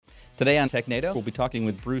Today on TechNado, we'll be talking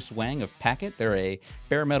with Bruce Wang of Packet. They're a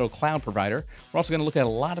bare metal cloud provider. We're also going to look at a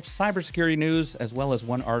lot of cybersecurity news, as well as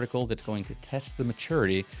one article that's going to test the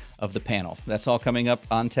maturity of the panel. That's all coming up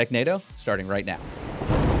on TechNado, starting right now.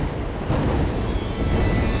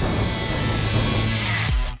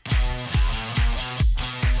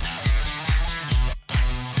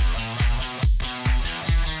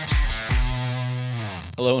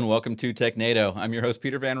 Hello and welcome to TechNado. I'm your host,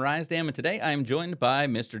 Peter Van Rysdam, and today I am joined by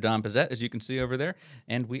Mr. Don Pezet, as you can see over there,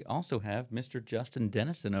 and we also have Mr. Justin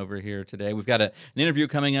Dennison over here today. We've got an interview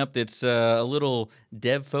coming up that's a little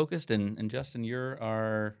dev-focused, and Justin, you're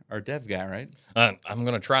our dev guy, right? I'm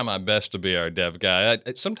going to try my best to be our dev guy.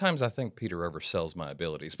 Sometimes I think Peter oversells my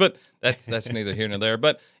abilities, but that's neither here nor there.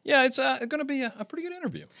 But yeah, it's going to be a pretty good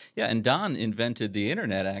interview. Yeah, and Don invented the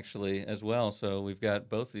internet, actually, as well, so we've got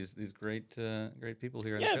both these great people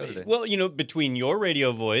here on the show today. Well, between your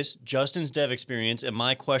radio voice, Justin's dev experience, and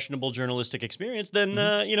my questionable journalistic experience, then,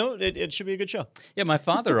 it should be a good show. Yeah, my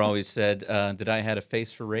father always said that I had a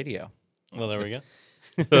face for radio. Well, there we go.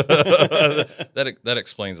 That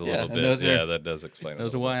explains a little bit. That does explain.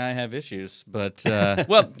 Those are why I have issues. But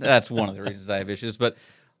well, that's one of the reasons I have issues. But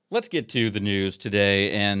let's get to the news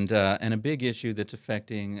today, and a big issue that's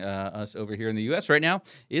affecting us over here in the U.S. right now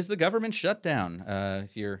is the government shutdown.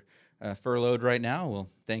 If you're furloughed right now, well,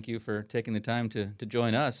 thank you for taking the time to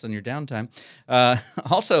join us on your downtime.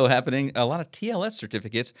 Also happening, a lot of TLS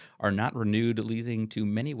certificates are not renewed, leading to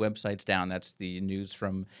many websites down. That's the news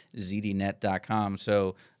from ZDNet.com.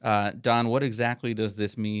 So, Don, what exactly does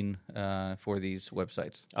this mean for these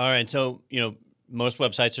websites? All right, so, most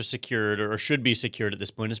websites are secured or should be secured at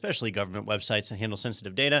this point, especially government websites that handle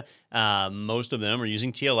sensitive data. Most of them are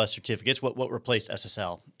using TLS certificates, what replaced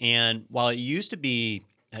SSL. And while it used to be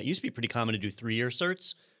pretty common to do 3-year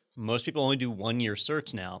certs, most people only do 1-year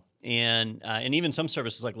certs now. And even some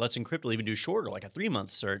services like Let's Encrypt will even do shorter, like a 3-month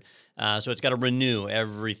cert. So it's got to renew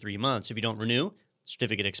every 3 months. If you don't renew, the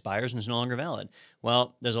certificate expires and is no longer valid.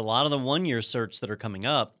 Well, there's a lot of the 1-year certs that are coming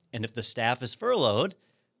up, and if the staff is furloughed,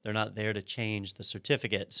 they're not there to change the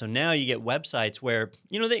certificate. So now you get websites where,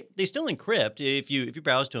 they still encrypt if you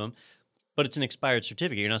browse to them, but it's an expired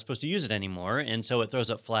certificate. You're not supposed to use it anymore, and so it throws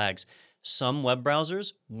up flags. Some web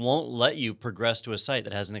browsers won't let you progress to a site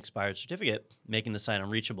that has an expired certificate, making the site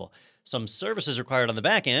unreachable. Some services required on the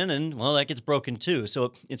back end, and, well, that gets broken too.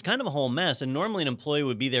 So it's kind of a whole mess, and normally an employee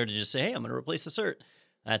would be there to just say, hey, I'm going to replace the cert.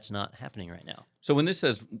 That's not happening right now. So when this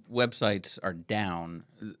says websites are down,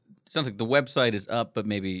 it sounds like the website is up, but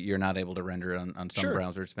maybe you're not able to render on some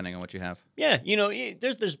browsers, depending on what you have. Yeah,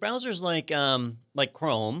 there's browsers like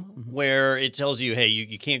Chrome, where it tells you, hey,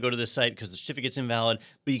 you can't go to this site because the certificate's invalid,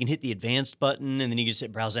 but you can hit the advanced button, and then you can just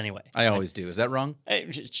hit browse anyway. I always do. Is that wrong?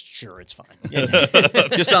 Sure, it's fine.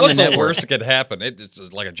 Just on What's the the network. worst that could happen? It's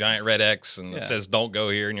like a giant red X, and it says don't go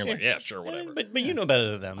here, and you're like, yeah, sure, whatever. But you know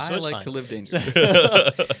better than them, so I it's like fine. to live dangerously.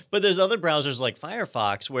 But there's other browsers like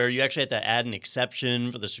Firefox where you actually have to add an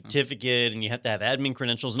exception for the certificate, and you have to have admin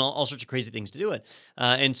credentials and all sorts of crazy things to do it.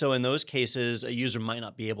 And so in those cases, a user might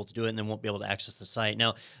not be able to do it and then won't be able to access the site.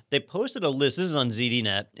 Now, they posted a list. This is on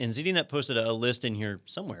ZDNet, and ZDNet posted a list in here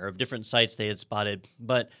somewhere of different sites they had spotted,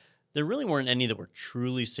 but there really weren't any that were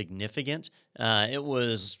truly significant. It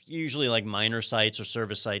was usually like minor sites or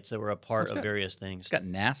service sites that were a part of various things. It's got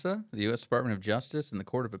NASA, the U.S. Department of Justice, and the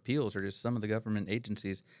Court of Appeals are just some of the government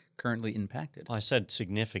agencies currently impacted. Well, I said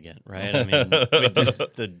significant, right? I mean,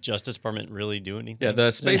 did the Justice Department really do anything? Yeah,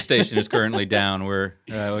 the space station is currently down where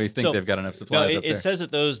we think they've got enough supplies up there. It says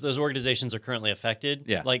that those organizations are currently affected.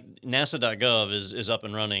 Yeah. Like NASA.gov is up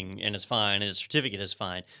and running, and it's fine, and its certificate is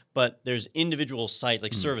fine. But there's individual sites,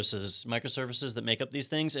 like services, microservices that make up these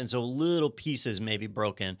things, and so little pieces may be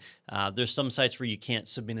broken. There's some sites where you can't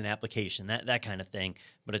submit an application, that kind of thing,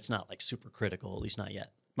 but it's not like super critical, at least not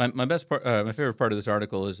yet. My best part, my favorite part of this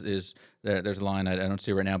article is there's a line I don't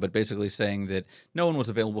see right now, but basically saying that no one was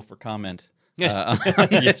available for comment. On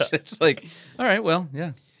this. It's like, all right, well,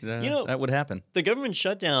 yeah, that would happen. The government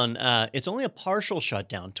shutdown, it's only a partial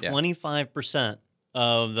shutdown. 25%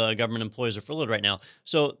 of the government employees are furloughed right now.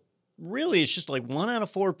 So really, it's just like 1 out of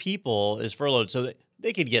 4 people is furloughed. So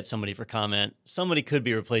they could get somebody for comment. Somebody could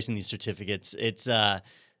be replacing these certificates. It's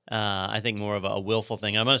I think more of a willful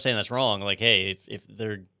thing. I'm not saying that's wrong. Like, hey, if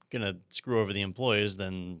they're going to screw over the employees,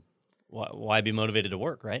 then why be motivated to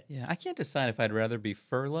work, right? Yeah, I can't decide if I'd rather be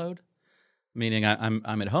furloughed, meaning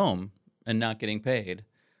I'm at home and not getting paid,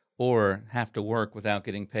 or have to work without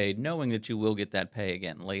getting paid, knowing that you will get that pay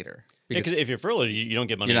again later. Because if you're furloughed, you don't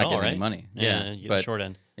get money at all, right? You're not getting any money. Yeah, you get the short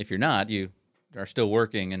end. If you're not, you are still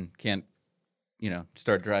working and can't,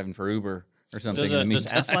 start driving for Uber or something. Does, in the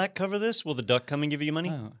does meantime. Aflac cover this? Will the duck come and give you money?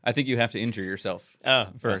 Oh, I think you have to injure yourself Oh,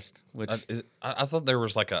 first. Which I thought there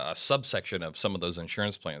was like a subsection of some of those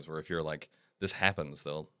insurance plans where if you're like, this happens,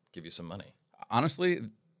 they'll give you some money. honestly,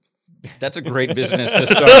 that's a great business to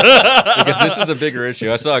start because this is a bigger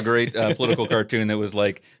issue. I saw a great political cartoon that was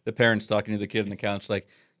like the parents talking to the kid on the couch, like,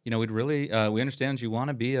 we'd really, we understand you want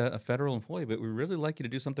to be a federal employee, but we'd really like you to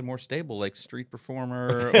do something more stable, like street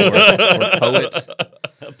performer or poet.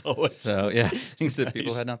 Poets. So, yeah, things that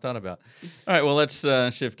people had not thought about. All right, well, let's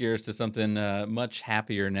shift gears to something much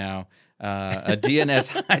happier now. A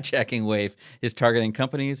DNS hijacking wave is targeting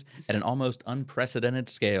companies at an almost unprecedented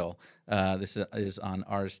scale. This is on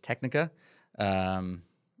Ars Technica.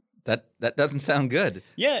 That doesn't sound good.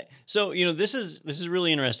 Yeah. So, this is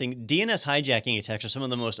really interesting. DNS hijacking attacks are some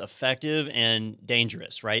of the most effective and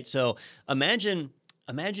dangerous, right? So imagine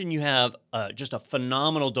you have just a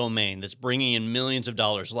phenomenal domain that's bringing in millions of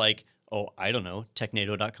dollars, like, I don't know,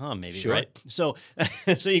 technado.com maybe, Sure. right? So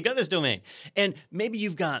you've got this domain, and maybe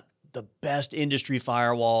you've got the best industry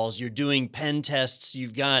firewalls. You're doing pen tests.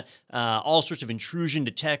 You've got all sorts of intrusion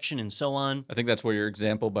detection and so on. I think that's where your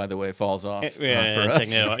example, by the way, falls off. Yeah, for us.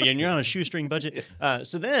 Technado. And you're on a shoestring budget.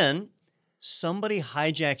 So then somebody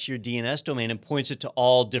hijacks your DNS domain and points it to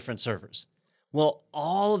all different servers. Well,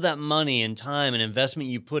 all of that money and time and investment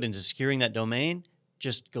you put into securing that domain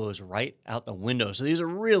just goes right out the window. So these are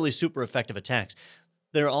really super effective attacks.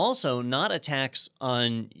 They're also not attacks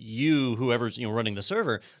on you, whoever's running the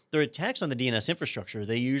server. They're attacks on the DNS infrastructure.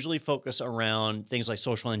 They usually focus around things like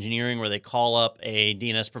social engineering, where they call up a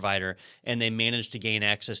DNS provider and they manage to gain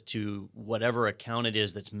access to whatever account it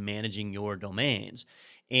is that's managing your domains.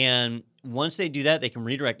 And once they do that, they can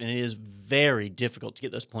redirect, and it is very difficult to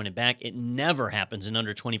get those pointed back. It never happens in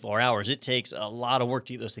under 24 hours. It takes a lot of work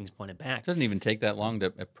to get those things pointed back. It doesn't even take that long to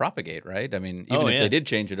propagate, right? I mean, even if they did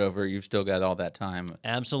change it over, you've still got all that time.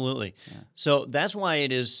 Absolutely. Yeah. So that's why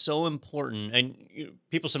it is so important. And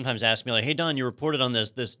people sometimes ask me, like, hey, Don, you reported on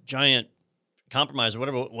this giant compromise or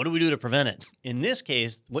whatever. What do we do to prevent it? In this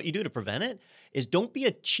case, what you do to prevent it is don't be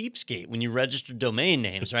a cheapskate when you register domain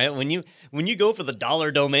names, right? When you go for the dollar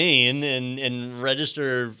domain and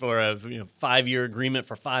register for a 5-year agreement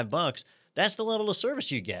for $5, that's the level of service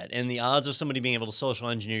you get. And the odds of somebody being able to social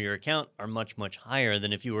engineer your account are much, much higher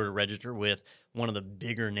than if you were to register with one of the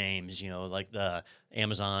bigger names, like the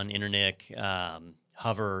Amazon, Internic,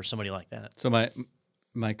 Hover, or somebody like that. So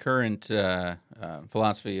my current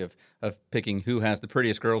philosophy of picking who has the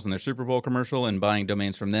prettiest girls in their Super Bowl commercial and buying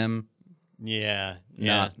domains from them. Yeah.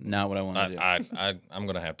 Not what I want to do. I'm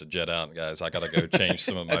going to have to jet out, guys. I got to go change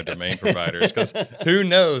some of my domain providers because who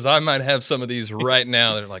knows? I might have some of these right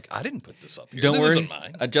now. They're like, I didn't put this up here. Don't this worry. isn't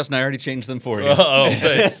mine. Justin, I already changed them for you. Oh,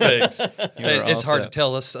 thanks. It's hard to set.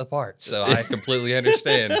 tell us apart, so I completely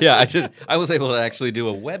understand. Yeah, I was able to actually do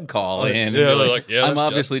a web call in. Yeah, And be like, yeah, I'm that's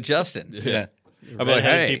obviously Justin. Yeah. I'm like,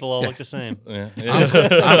 Redheaded hey, people all look the same.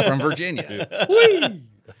 I'm from Virginia.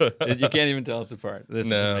 You can't even tell us apart. This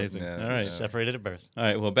is amazing. No, All right. Separated at birth. All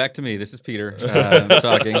right. Well, back to me. This is Peter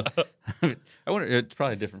talking. I wonder. It's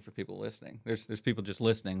probably different for people listening. There's people just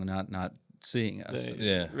listening, not seeing us.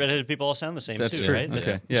 Yeah. Redheaded people all sound the same That's too, true. right?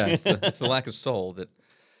 Okay. Yeah. It's the lack of soul that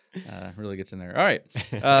really gets in there. All right.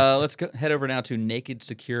 Let's head over now to Naked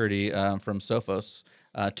Security from Sophos.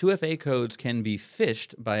 2FA codes can be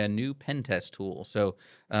phished by a new pen test tool. So,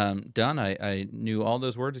 Don, I knew all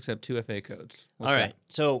those words except 2FA codes. What's all right.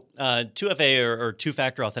 that? So 2FA or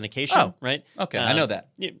two-factor authentication, right? Okay, I know that.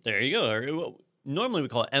 Yeah, there you go. Or, normally we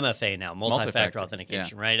call it MFA now, multi-factor Multi-factor,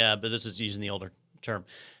 authentication, right? But this is using the older term.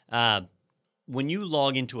 When you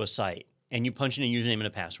log into a site and you punch in a username and a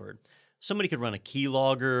password, somebody could run a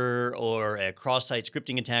keylogger or a cross-site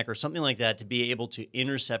scripting attack or something like that to be able to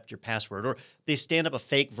intercept your password. Or they stand up a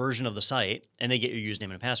fake version of the site and they get your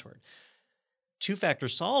username and password. Two-factor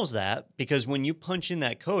solves that because when you punch in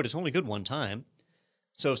that code, it's only good one time.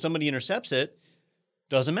 So if somebody intercepts it,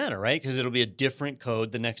 doesn't matter, right? Because it'll be a different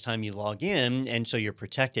code the next time you log in, and so you're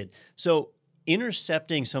protected. So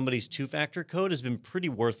intercepting somebody's two-factor code has been pretty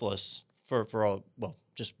worthless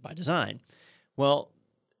just by design. Well,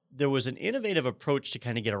 there was an innovative approach to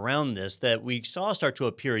kind of get around this that we saw start to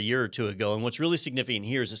appear a year or two ago. And what's really significant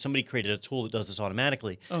here is that somebody created a tool that does this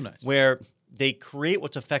automatically. Oh, nice. Where they create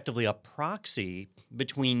what's effectively a proxy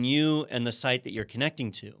between you and the site that you're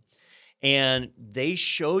connecting to. And they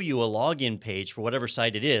show you a login page for whatever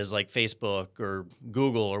site it is, like Facebook or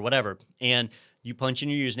Google or whatever. And you punch in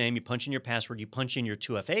your username, you punch in your password, you punch in your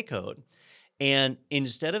 2FA code. And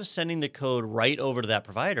instead of sending the code right over to that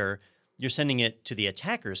provider, you're sending it to the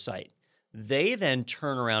attacker's site. They then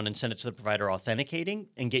turn around and send it to the provider authenticating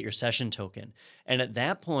and get your session token. And at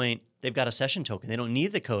that point, they've got a session token. They don't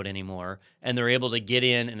need the code anymore, and they're able to get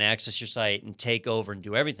in and access your site and take over and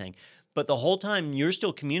do everything. But the whole time, you're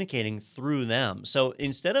still communicating through them. So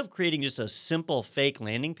instead of creating just a simple fake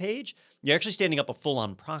landing page, you're actually standing up a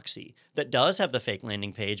full-on proxy that does have the fake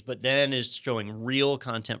landing page, but then is showing real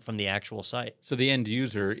content from the actual site. So the end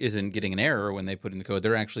user isn't getting an error when they put in the code.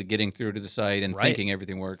 They're actually getting through to the site and thinking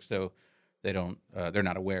everything works. So they don't. They're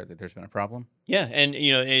not aware that there's been a problem. Yeah, and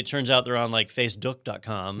it turns out they're on like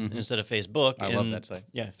faceduke.com instead of Facebook. I love that site.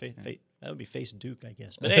 Yeah, that would be Face Duke, I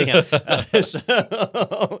guess. But anyhow,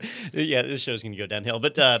 yeah, this show's going to go downhill.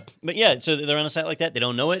 But yeah, so they're on a site like that. They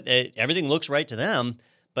don't know it. Everything looks right to them,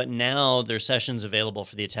 but now there's sessions available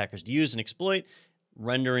for the attackers to use and exploit,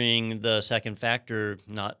 rendering the second factor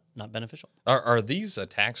not beneficial. Are these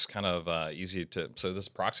attacks kind of easy to? So this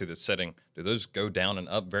proxy that's setting, do those go down and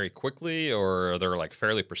up very quickly, or are there like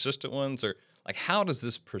fairly persistent ones, or like how does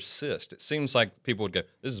this persist? It seems like people would go,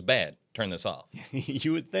 "This is bad. Turn this off."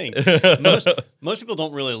 You would think. Most people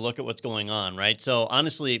don't really look at what's going on, right? So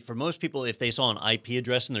honestly, for most people, if they saw an IP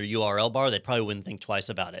address in their URL bar, they probably wouldn't think twice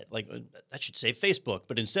about it. Like, that should say Facebook,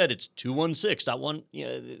 but instead it's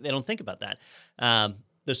 216.1. They don't think about that.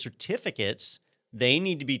 The certificates, they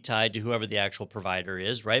need to be tied to whoever the actual provider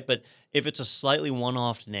is, right? But if it's a slightly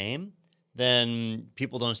one-off name, then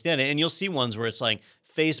people don't understand it. And you'll see ones where it's like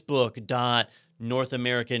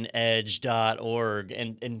Facebook.NorthAmericanEdge.org,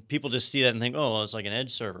 and people just see that and think, oh, well, it's like an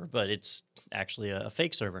Edge server, but it's actually a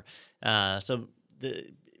fake server. So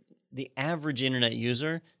the average internet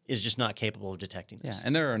user is just not capable of detecting this. Yeah,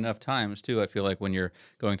 and there are enough times, too, I feel like, when you're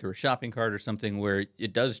going through a shopping cart or something where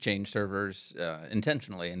it does change servers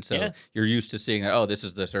intentionally. And so you're used to seeing, oh, this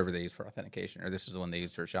is the server they use for authentication, or this is the one they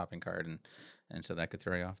use for a shopping cart, and so that could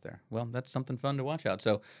throw you off there. Well, that's something fun to watch out.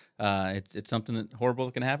 So it's something that horrible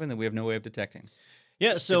that can happen that we have no way of detecting.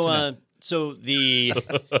 Yeah, so the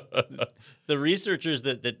the researchers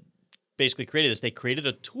that basically created this, they created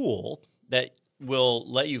a tool that will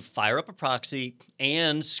let you fire up a proxy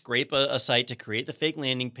and scrape a site to create the fake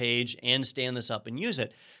landing page and stand this up and use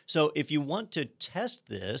it. So if you want to test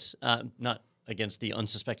this, not against the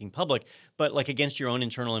unsuspecting public, but like against your own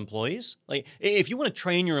internal employees, like if you want to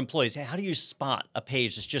train your employees, hey, how do you spot a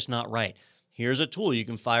page that's just not right? Here's a tool you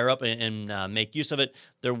can fire up and make use of it.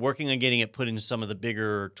 They're working on getting it put into some of the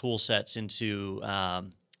bigger tool sets into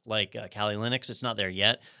Kali Linux. It's not there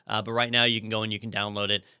yet, but right now you can go and you can download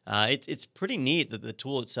it. It's pretty neat, the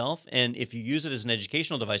tool itself, and if you use it as an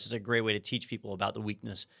educational device, it's a great way to teach people about the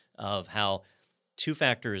weakness of how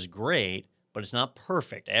two-factor is great, but it's not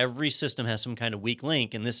perfect. Every system has some kind of weak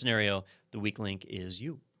link. In this scenario, the weak link is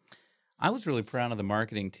you. I was really proud of the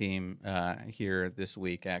marketing team here this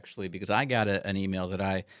week, actually, because I got an email that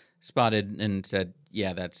I spotted and said,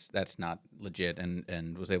 yeah, that's not legit,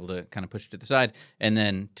 and was able to kind of push it to the side. And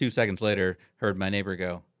then 2 seconds later, heard my neighbor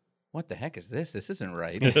go, what the heck is this? This isn't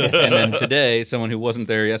right. And then today, someone who wasn't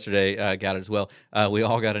there yesterday got it as well. We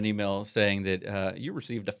all got an email saying that you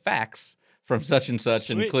received a fax from such and such,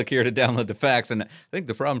 and click here to download the fax. And I think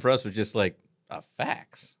the problem for us was just like, a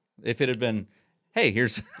fax. If it had been, hey,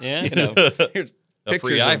 here's here's a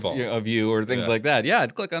free pictures of you or things like that. Yeah,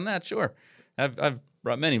 I'd click on that. Sure, I've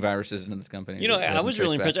brought many viruses into this company. I was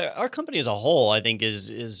really impressed. Our company as a whole, I think,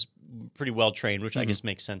 is pretty well trained, which I guess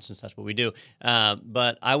makes sense since that's what we do.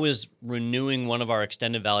 But I was renewing one of our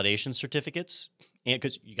extended validation certificates,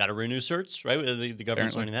 because you got to renew certs, right? The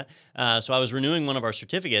government's learning that. So I was renewing one of our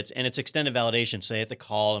certificates, and it's extended validation, so they have to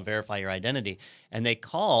call and verify your identity. And they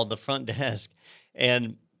called the front desk,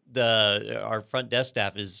 and our front desk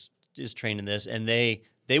staff is trained in this, and they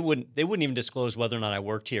wouldn't even disclose whether or not I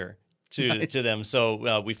worked here to them.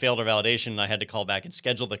 So we failed our validation, and I had to call back and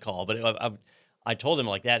schedule the call. But I told him,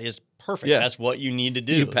 like, that is perfect. Yeah. That's what you need to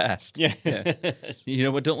do. You passed. Yeah. You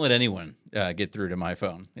know what? Don't let anyone get through to my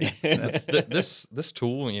phone. Yeah. This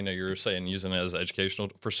tool, you're saying using it as educational.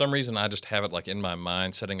 For some reason, I just have it like in my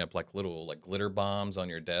mind, setting up like little like glitter bombs on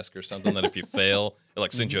your desk or something that if you fail, it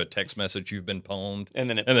like sends you a text message, you've been pwned, and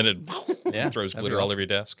then it throws glitter all over your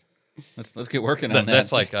desk. Let's get working on that.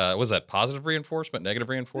 That's like, was that positive reinforcement, negative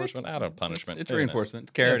reinforcement? I don't know, punishment. It's reinforcement.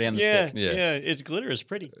 It's carrot and the stick. Yeah, it's glitter is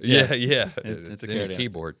pretty. Yeah. It's a in your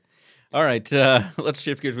keyboard. All right, let's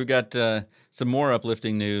shift gears. We've got some more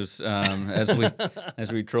uplifting news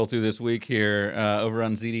as we troll through this week here over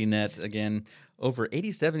on ZDNet. Again, over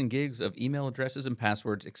 87 gigs of email addresses and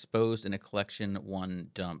passwords exposed in a Collection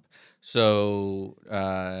 1 dump. So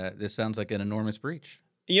this sounds like an enormous breach.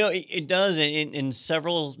 It does. In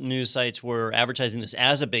several news sites were advertising this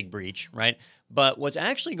as a big breach, right? But what's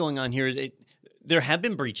actually going on here is there have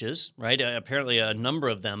been breaches, right? Apparently a number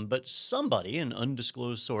of them, but somebody, an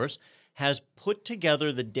undisclosed source, has put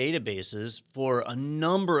together the databases for a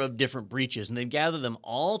number of different breaches, and they've gathered them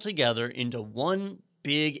all together into one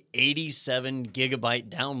big 87 gigabyte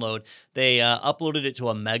download. They uploaded it to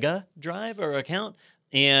a mega drive or account,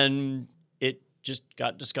 and it just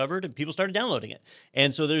got discovered and people started downloading it.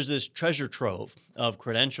 And so there's this treasure trove of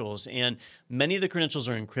credentials, and many of the credentials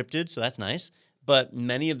are encrypted, so that's nice. But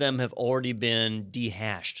many of them have already been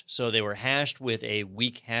dehashed. So they were hashed with a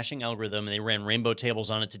weak hashing algorithm, and they ran rainbow tables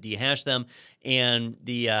on it to dehash them. And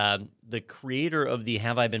the creator of the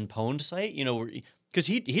Have I Been Pwned site, because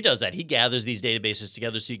he does that. He gathers these databases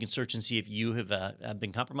together so you can search and see if you have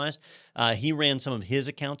been compromised. He ran some of his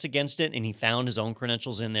accounts against it, and he found his own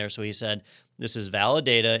credentials in there. So he said, this is valid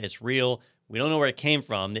data. It's real. We don't know where it came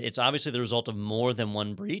from. It's obviously the result of more than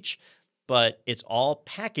one breach, but it's all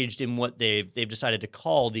packaged in what they've decided to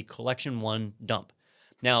call the Collection 1 dump.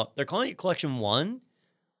 Now, they're calling it Collection 1,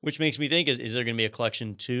 which makes me think, is there going to be a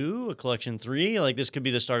Collection 2, a Collection 3? Like, this could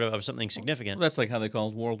be the start of something significant. Well, that's like how they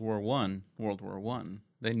called World War I, World War I.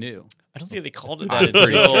 They knew. I don't think they called it I'm that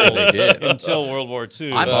pretty sure they did. until World War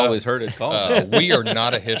II. I've always heard it called. We are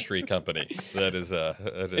not a history company. That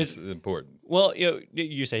is important. Well,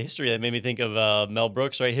 you say history. That made me think of Mel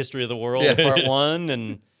Brooks, right? History of the World, Yeah. Part 1,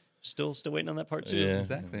 and still waiting on that Part 2. Yeah.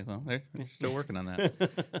 Exactly. Well, they're still working on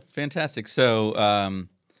that. Fantastic. So,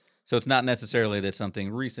 so it's not necessarily that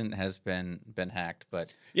something recent has been hacked,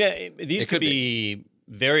 but Yeah, these It could could be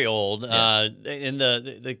very old. Yeah. And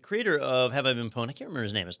the creator of Have I Been Pwned, I can't remember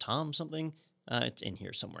his name. Is Tom something? It's in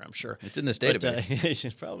here somewhere, I'm sure. it's in this But, database.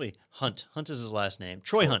 it's probably Hunt. Hunt is his last name.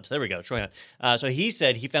 Troy Hunt. There we go. Troy Hunt. So he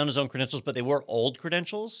said he found his own credentials, but they were old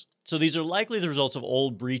credentials. So these are likely the results of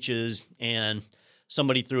old breaches, and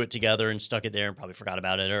somebody threw it together and stuck it there and probably forgot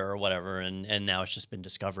about it or whatever, and now it's just been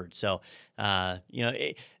discovered. So,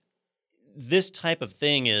 this type of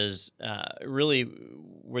thing is really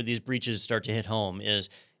where these breaches start to hit home. Is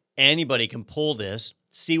anybody can pull this,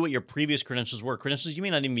 see what your previous credentials were, credentials you may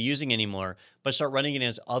not even be using anymore, but start running it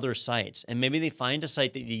against other sites. And maybe they find a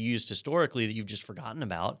site that you used historically that you've just forgotten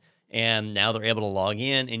about, and now they're able to log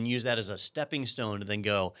in and use that as a stepping stone to then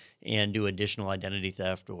go and do additional identity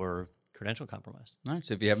theft or credential compromise. All right.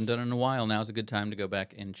 So if you haven't done it in a while, now's a good time to go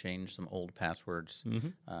back and change some old passwords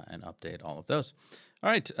and update all of those. All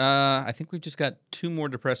right. I think we've just got two more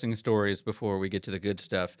depressing stories before we get to the good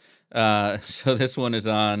stuff. So this one is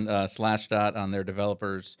on Slashdot on their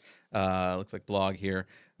developers, looks like blog here.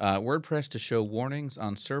 WordPress to show warnings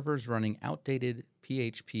on servers running outdated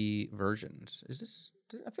PHP versions.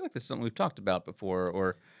 I feel like this is something we've talked about before,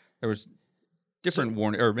 or there was different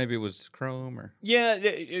warning, or maybe it was Chrome, or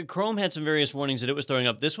Yeah, Chrome had some various warnings that it was throwing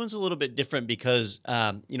up. This one's a little bit different because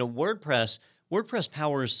WordPress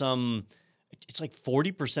powers some. It's like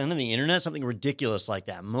 40% of the internet, something ridiculous like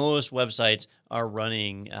that. Most websites are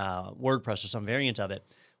running WordPress or some variant of it.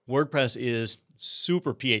 WordPress is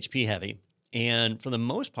super PHP heavy, and for the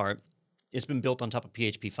most part, it's been built on top of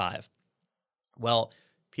PHP 5. Well,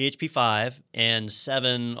 PHP 5 and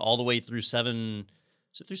 7 all the way through 7.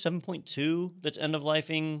 Is it through 7.2 that's end of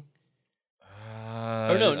lifing?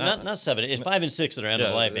 Or no, not 7. It's 5 and 6 that are end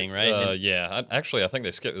of lifing, right? Yeah. I think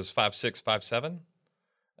they skipped. It was 5, 6, 5, 7.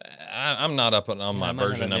 I'm not up on my I might have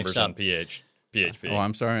version it numbers mixed on up. PHP. oh,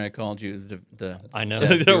 I'm sorry, I called you the I know.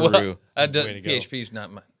 dev guru. Way to go. PHP's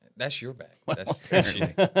not my. That's your bag. That's you.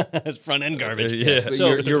 It's front end garbage. Yeah. But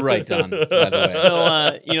So- you're right, Don. By the way.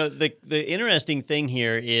 So the interesting thing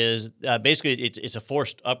here is basically it's a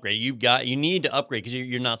forced upgrade. You need to upgrade because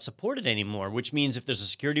you're not supported anymore, which means if there's a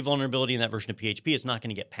security vulnerability in that version of PHP, it's not going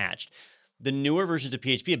to get patched. The newer versions of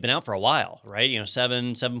PHP have been out for a while, right?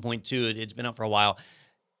 7, 7.2, it's been out for a while.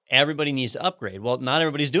 Everybody needs to upgrade. Well, not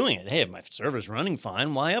everybody's doing it. Hey, if my server's running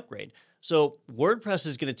fine, why upgrade? So WordPress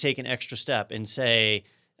is going to take an extra step and say,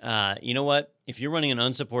 you know what? If you're running an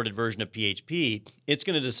unsupported version of PHP, it's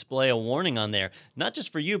going to display a warning on there, not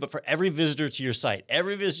just for you, but for every visitor to your site.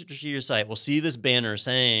 Every visitor to your site will see this banner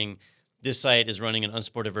saying this site is running an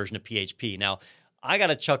unsupported version of PHP. Now, I got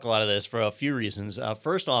a chuckle out of this for a few reasons.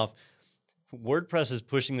 First off, WordPress is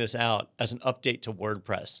pushing this out as an update to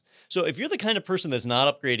WordPress. So if you're the kind of person that's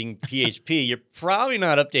not upgrading PHP, you're probably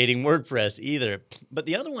not updating WordPress either. But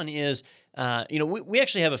the other one is, we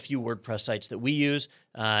actually have a few WordPress sites that we use,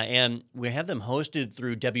 and we have them hosted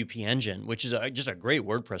through WP Engine, which is just a great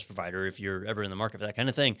WordPress provider if you're ever in the market for that kind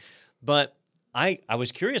of thing. But I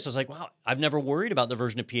was curious. I was like, wow, I've never worried about the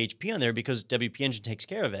version of PHP on there because WP Engine takes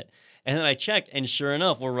care of it. And then I checked, and sure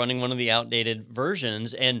enough, we're running one of the outdated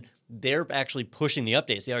versions, and they're actually pushing the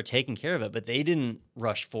updates. They are taking care of it, but they didn't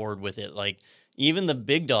rush forward with it like even the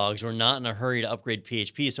big dogs were not in a hurry to upgrade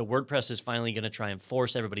PHP. So WordPress is finally going to try and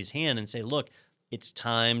force everybody's hand and say, look, it's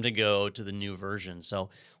time to go to the new version. So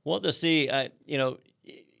we'll have to see.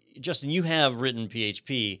 Justin, you have written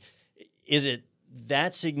PHP. Is it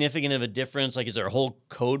that significant of a difference? Like, is there a whole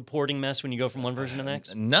code porting mess when you go from one version to the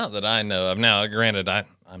next? Not that I know of. Now, granted,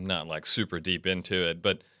 I'm not like super deep into it,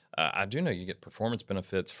 but I do know you get performance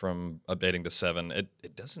benefits from updating to 7.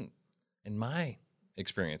 It doesn't, in my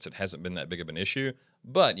experience, it hasn't been that big of an issue,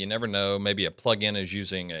 but you never know. Maybe a plugin is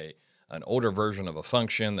using an older version of a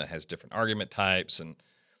function that has different argument types, and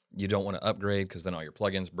you don't want to upgrade because then all your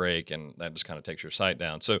plugins break, and that just kind of takes your site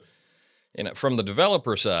down. So, from the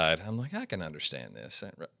developer side, I'm like, I can understand this,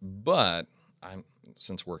 but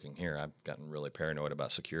since working here, I've gotten really paranoid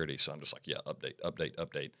about security, so I'm just like, yeah,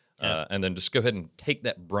 update, Yeah. and then just go ahead and take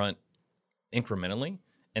that brunt incrementally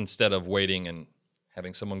instead of waiting and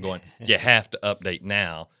having someone going, you have to update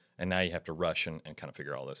now, and now you have to rush and kind of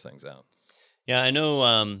figure all those things out. Yeah, I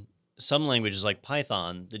know some languages like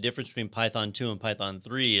Python, the difference between Python 2 and Python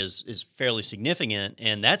 3 is fairly significant,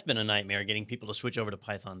 and that's been a nightmare getting people to switch over to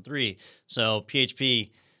Python 3. So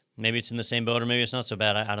PHP, maybe it's in the same boat or maybe it's not so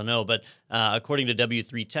bad, I don't know. But according to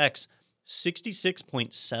W3 Techs,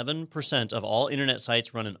 66.7% of all internet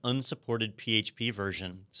sites run an unsupported PHP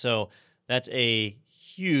version. So that's a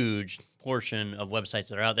huge portion of websites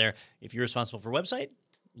that are out there. If you're responsible for a website,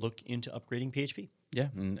 look into upgrading PHP. Yeah,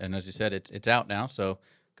 and as you said, it's out now, so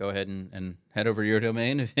go ahead and head over to your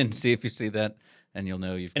domain and see if you see that, and you'll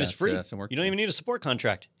know you've And got it's free. some work. You don't even need a support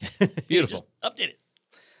contract. Beautiful. Just update it.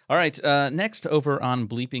 All right, next over on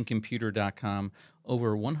bleepingcomputer.com,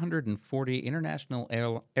 over 140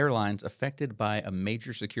 international airlines affected by a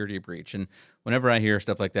major security breach. And whenever I hear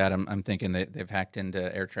stuff like that, I'm thinking they've hacked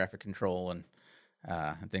into air traffic control and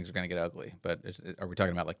things are going to get ugly. But are we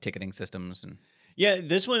talking about like ticketing systems? And Yeah,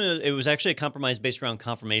 this one, it was actually a compromise based around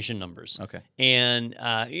confirmation numbers. Okay. And,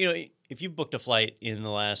 if you've booked a flight in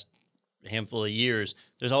the last handful of years,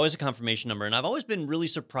 there's always a confirmation number. And I've always been really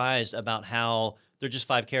surprised about how they're just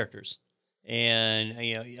 5 characters. And,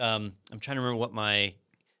 I'm trying to remember what my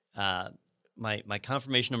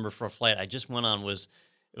confirmation number for a flight I just went on was.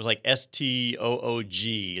 It was like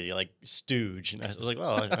STOOG, like stooge. And I was like,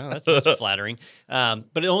 well, that's flattering.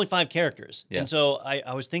 But only 5 characters. Yeah. And so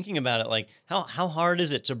I was thinking about it, like, how hard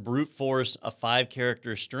is it to brute force a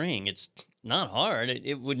 5-character string? It's not hard.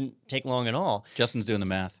 It wouldn't take long at all. Justin's doing the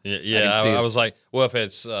math. I was like, well, if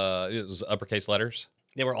it was uppercase letters?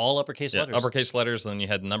 They were all uppercase letters. Uppercase letters, and then you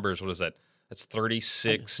had numbers. What is that? That's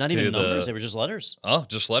 36 Not to even the... numbers. They were just letters. Oh,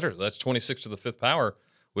 just letters. That's 26 to the 5th power,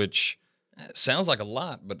 which sounds like a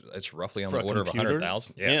lot, but it's roughly on For the a order of computer?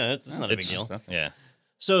 100,000. Yeah, that's not a big deal. Yeah.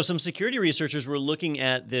 So some security researchers were looking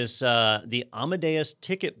at this, the Amadeus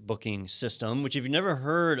ticket booking system, which if you've never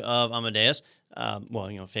heard of Amadeus,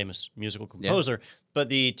 famous musical composer, but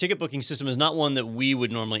the ticket booking system is not one that we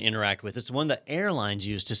would normally interact with. It's the one that airlines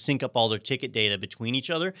use to sync up all their ticket data between each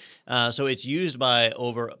other. So it's used by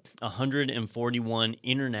over 141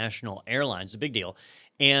 international airlines, a big deal.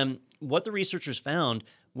 And what the researchers found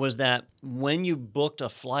was that when you booked a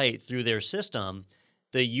flight through their system,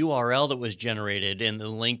 the URL that was generated and the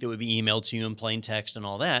link that would be emailed to you in plain text and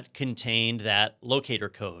all that contained that locator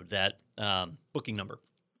code, that booking number.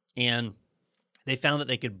 And they found that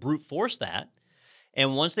they could brute force that.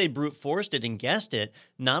 And once they brute forced it and guessed it,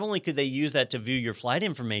 not only could they use that to view your flight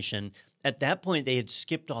information, at that point they had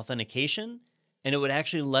skipped authentication, and it would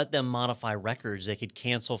actually let them modify records. They could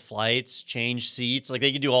cancel flights, change seats, like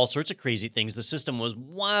they could do all sorts of crazy things. The system was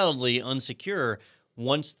wildly unsecure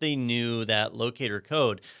once they knew that locator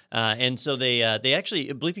code. And so they actually,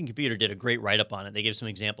 Bleeping Computer did a great write-up on it. They gave some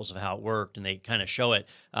examples of how it worked, and they kind of show it.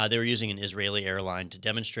 They were using an Israeli airline to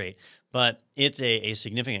demonstrate. But it's a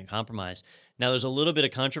significant compromise. Now, there's a little bit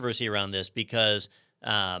of controversy around this because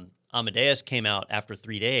Amadeus came out after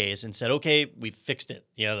 3 days and said, okay, we fixed it.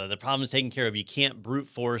 The problem is taken care of. You can't brute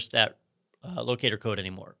force that locator code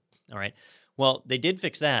anymore. All right. Well, they did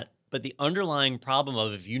fix that. But the underlying problem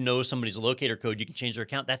of if you know somebody's locator code, you can change their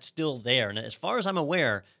account, that's still there. And as far as I'm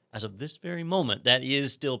aware, as of this very moment, that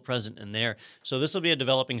is still present in there. So this will be a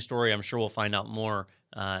developing story. I'm sure we'll find out more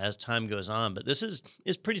as time goes on. But this is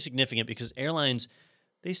pretty significant because airlines,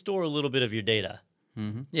 they store a little bit of your data.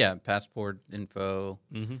 Mm-hmm. Yeah, passport info,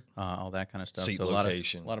 all that kind of stuff. Seat so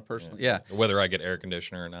location. A lot of personal. Yeah. Whether I get air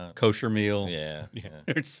conditioner or not. Kosher meal. Yeah.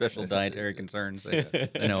 Special dietary concerns. They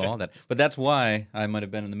know all that. But that's why I might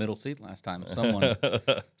have been in the middle seat last time. Someone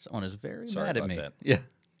is very Sorry mad at about me. that. Yeah.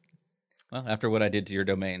 Well, after what I did to your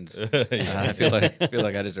domains, I feel like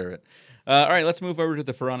I deserve it. All right, let's move over to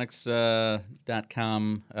the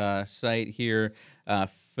Phoronix.com site here.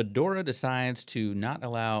 Fedora decides to not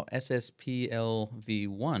allow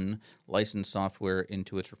SSPLv1 licensed software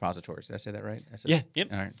into its repositories. Did I say that right? Yeah.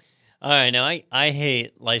 Yep. All right. All right, now I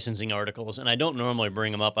hate licensing articles, and I don't normally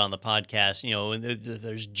bring them up on the podcast.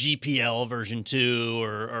 There's GPL version 2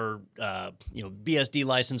 or BSD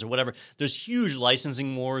license or whatever. There's huge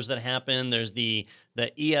licensing wars that happen. There's the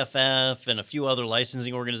EFF and a few other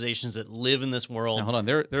licensing organizations that live in this world. Now, hold on.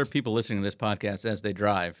 There are people listening to this podcast as they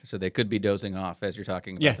drive, so they could be dozing off as you're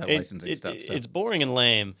talking about that licensing stuff. So. It's boring and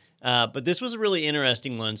lame, but this was a really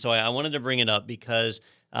interesting one, so I wanted to bring it up because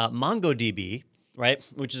MongoDB, right,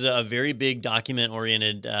 which is a very big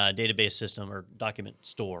document-oriented database system or document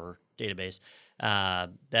store database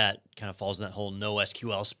that kind of falls in that whole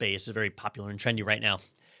NoSQL space. It's very popular and trendy right now.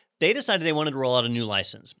 They decided they wanted to roll out a new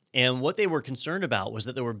license. And what they were concerned about was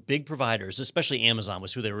that there were big providers, especially Amazon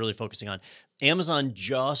was who they were really focusing on. Amazon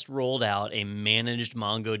just rolled out a managed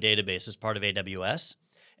Mongo database as part of AWS.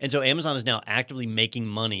 And so Amazon is now actively making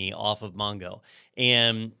money off of Mongo.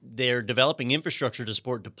 And they're developing infrastructure to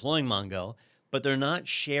support deploying Mongo, but they're not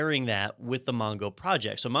sharing that with the Mongo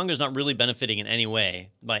project. So Mongo's not really benefiting in any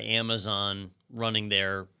way by Amazon running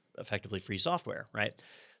their effectively free software, right?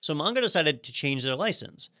 So Mongo decided to change their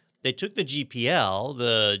license. They took the GPL,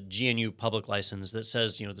 the GNU public license that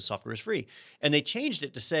says, the software is free, and they changed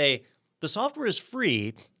it to say the software is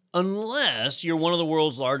free unless you're one of the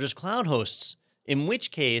world's largest cloud hosts, in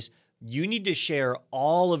which case you need to share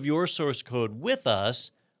all of your source code with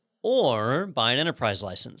us or buy an enterprise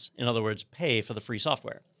license. In other words, pay for the free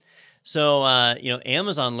software. So,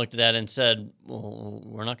 Amazon looked at that and said, well,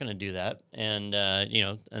 we're not going to do that. And,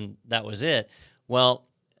 and that was it. Well,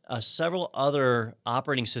 several other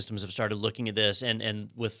operating systems have started looking at this. And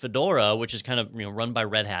with Fedora, which is kind of run by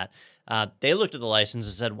Red Hat, they looked at the license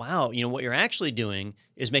and said, wow, what you're actually doing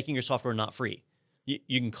is making your software not free.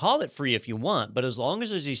 You can call it free if you want, but as long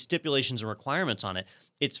as there's these stipulations and requirements on it,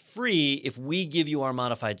 it's free if we give you our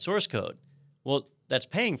modified source code. Well, that's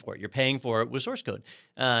paying for it. You're paying for it with source code.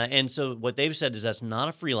 And so what they've said is that's not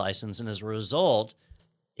a free license, and as a result,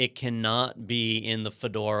 it cannot be in the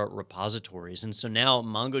Fedora repositories. And so now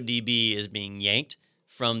MongoDB is being yanked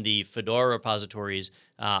from the Fedora repositories.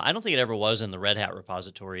 I don't think it ever was in the Red Hat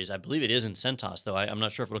repositories. I believe it is in CentOS, though. I'm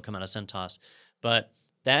not sure if it'll come out of CentOS. But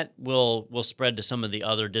that will spread to some of the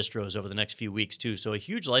other distros over the next few weeks too. So a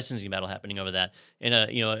huge licensing battle happening over that, and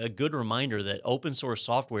a good reminder that open source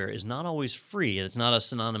software is not always free. It's not a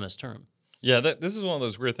synonymous term. Yeah, this is one of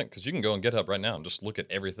those weird things because you can go on GitHub right now and just look at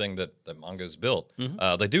everything that Mongo's built.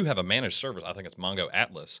 Mm-hmm. They do have a managed service. I think it's Mongo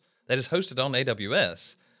Atlas that is hosted on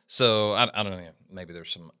AWS. So I don't know. Maybe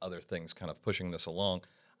there's some other things kind of pushing this along.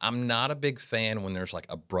 I'm not a big fan when there's like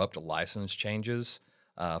abrupt license changes.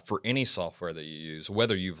 For any software that you use,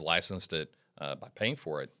 whether you've licensed it by paying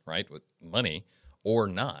for it, right, with money or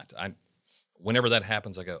not. Whenever that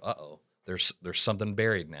happens, I go, uh-oh, there's something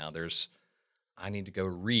buried now. I need to go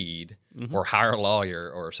read or hire a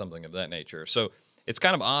lawyer or something of that nature. So it's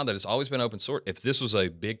kind of odd that it's always been open source. If this was a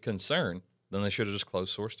big concern, then they should have just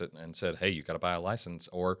closed sourced it and said, hey, you got to buy a license,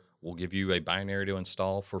 or we'll give you a binary to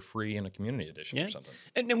install for free in a community edition or something.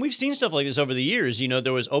 And we've seen stuff like this over the years.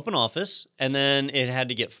 There was OpenOffice, and then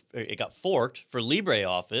it got forked for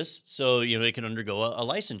LibreOffice, so it can undergo a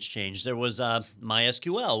license change. There was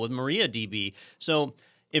MySQL with MariaDB. So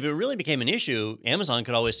if it really became an issue, Amazon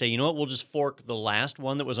could always say, you know what, we'll just fork the last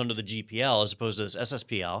one that was under the GPL as opposed to this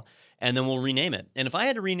SSPL, and then we'll rename it. And if I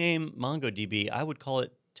had to rename MongoDB, I would call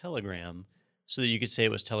it Telegram, so that you could say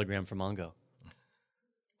it was Telegram for Mongo.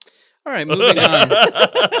 All right, moving on.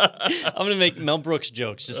 I'm going to make Mel Brooks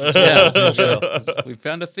jokes. Just to we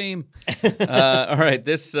found a theme. All right,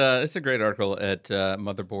 this is a great article at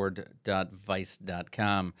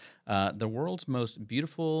motherboard.vice.com. The world's most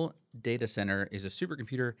beautiful data center is a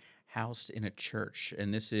supercomputer housed in a church,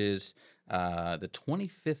 and this is the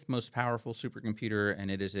 25th most powerful supercomputer, and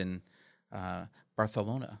it is in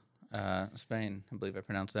Barcelona, Spain. I believe I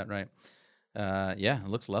pronounced that right. It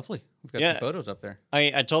looks lovely. We've got some photos up there.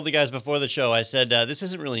 I told the guys before the show, I said, this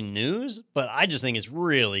isn't really news, but I just think it's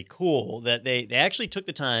really cool that they actually took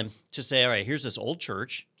the time to say, all right, here's this old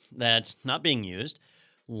church that's not being used.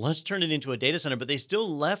 Let's turn it into a data center, but they still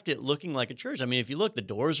left it looking like a church. I mean, if you look, the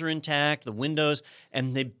doors are intact, the windows,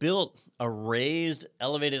 and they built a raised,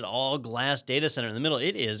 elevated, all-glass data center in the middle.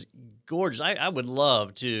 It is gorgeous. I would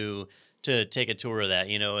love to take a tour of that,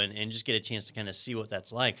 and just get a chance to kind of see what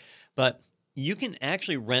that's like. But you can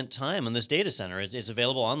actually rent time on this data center. It's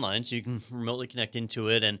available online, so you can remotely connect into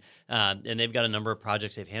it, and they've got a number of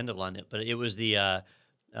projects they've handled on it. But it was the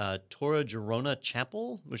Torre Girona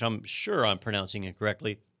Chapel, which I'm sure I'm pronouncing it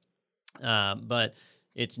correctly. But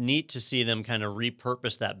it's neat to see them kind of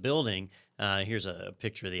repurpose that building. Here's a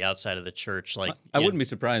picture of the outside of the church. Like, I wouldn't be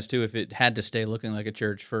surprised too if it had to stay looking like a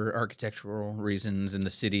church for architectural reasons in the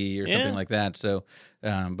city or something like that. So,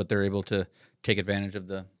 but they're able to take advantage of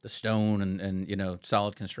the stone and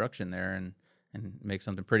solid construction there and make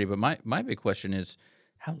something pretty. But my big question is,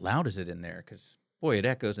 how loud is it in there? Because boy, it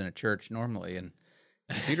echoes in a church normally, and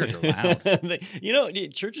computers are loud.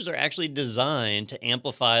 Churches are actually designed to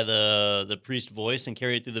amplify the priest voice and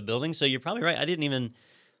carry it through the building. So you're probably right. I didn't even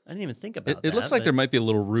think about it. that. It looks like there might be a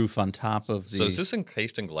little roof on top of the. So is this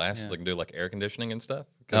encased in glass? So they can do like air conditioning and stuff?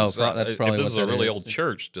 That's probably if this is a what that really is. old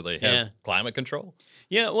church, do they have climate control?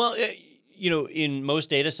 Yeah, well, in most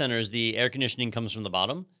data centers, the air conditioning comes from the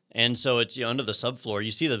bottom. And so it's under the subfloor.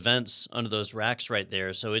 You see the vents under those racks right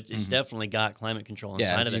there. So it's definitely got climate control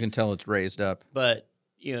inside of it. You can tell it's raised up. But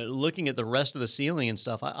looking at the rest of the ceiling and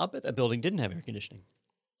stuff, I'll bet that building didn't have air conditioning.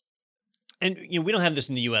 And we don't have this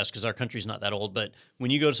in the U.S. because our country's not that old. But when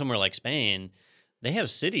you go to somewhere like Spain, they have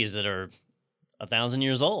cities that are 1,000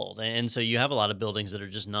 years old, and so you have a lot of buildings that are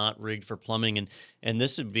just not rigged for plumbing. And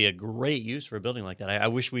this would be a great use for a building like that. I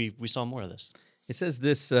wish we saw more of this. It says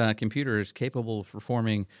this computer is capable of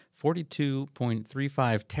performing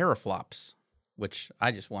 42.35 teraflops, which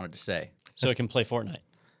I just wanted to say. So it can play Fortnite.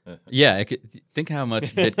 Yeah, think how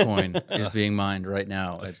much Bitcoin is being mined right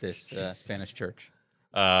now at this Spanish church.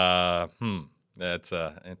 It's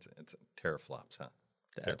teraflops, huh?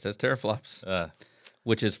 It says teraflops,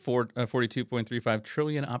 which is 42.35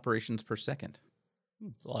 trillion operations per second.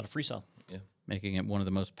 It's a lot of free cell. Yeah. Making it one of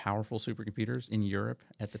the most powerful supercomputers in Europe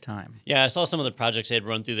at the time. Yeah, I saw some of the projects they had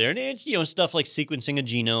run through there, and it's stuff like sequencing a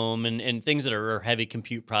genome and things that are heavy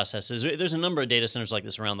compute processes. There's a number of data centers like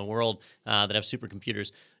this around the world that have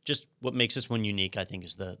supercomputers. Just what makes this one unique, I think,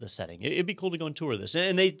 is the setting. It'd be cool to go and tour this,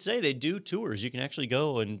 and they say they do tours. You can actually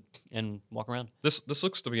go and walk around. This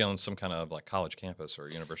looks to be on some kind of like college campus or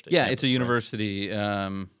university. Yeah, campus, it's a right? university.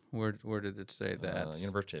 Where did it say that?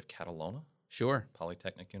 University of Catalona. Sure.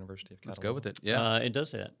 Polytechnic University of Catalona. Let's go with it. Yeah. It does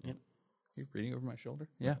say that. Yeah. You're reading over my shoulder?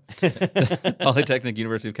 Yeah. Polytechnic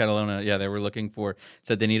University of Catalona. Yeah, they were looking for,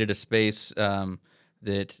 said they needed a space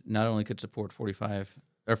that not only could support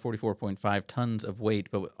 44.5 tons of weight,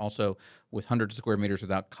 but also with hundreds of square meters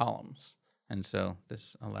without columns. And so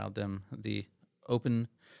this allowed them the open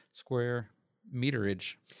square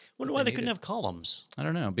meterage. Wonder why they couldn't have columns. I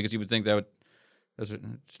don't know, because you would think that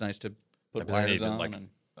it's nice to put wires on.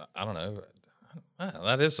 I don't know.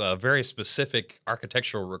 That is a very specific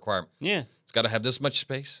architectural requirement. Yeah. It's got to have this much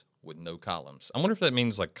space with no columns. I wonder if that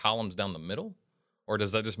means like columns down the middle, or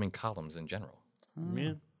does that just mean columns in general?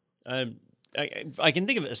 Yeah. I can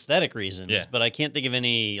think of aesthetic reasons, but I can't think of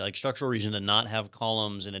any like structural reason to not have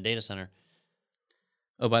columns in a data center.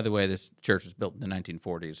 Oh, by the way, this church was built in the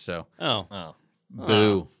 1940s, so Oh.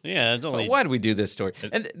 boo. Yeah, it's only. Why do we do this story?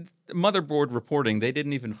 And Motherboard reporting, they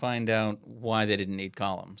didn't even find out why they didn't need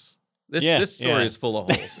columns. This story is full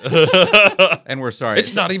of holes. And we're sorry.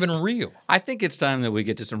 It's not even real. I think it's time that we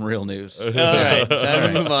get to some real news. All right,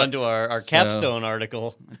 time to move on to our capstone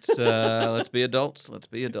article. Let's be adults. Let's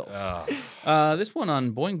be adults. This one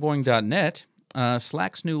on boingboing.net,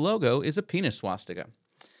 Slack's new logo is a penis swastika.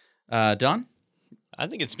 Don? I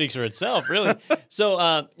think it speaks for itself, really.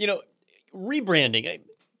 So, rebranding.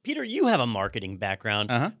 Peter, you have a marketing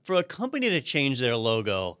background. Uh-huh. For a company to change their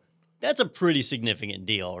logo, that's a pretty significant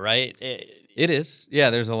deal, right? It is. Yeah,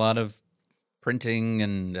 there's a lot of printing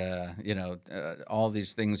and, all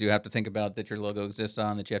these things you have to think about that your logo exists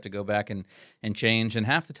on that you have to go back and change. And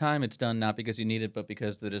half the time it's done not because you need it, but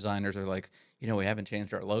because the designers are like, we haven't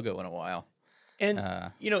changed our logo in a while. And,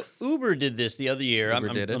 Uber did this the other year.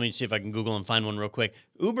 Let me see if I can Google and find one real quick.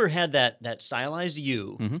 Uber had that stylized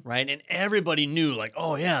U, right? And everybody knew, like,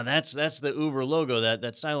 oh, yeah, that's the Uber logo,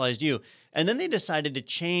 that stylized U. And then they decided to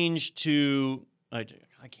change to, I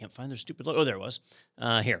can't find their stupid logo. Oh, there it was.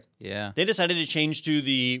 Here. Yeah. They decided to change to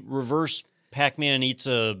the reverse Pac-Man eats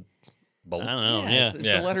a bolt. I don't know. Yeah.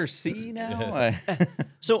 It's a letter C now.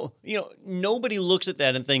 So, nobody looks at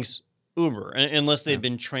that and thinks, Uber, unless they've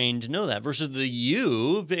been trained to know that. Versus the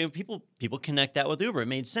U, people connect that with Uber. It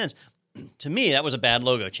made sense. To me, that was a bad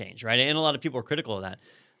logo change, right? And a lot of people are critical of that.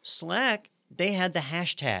 Slack, they had the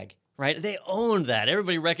hashtag, right? They owned that.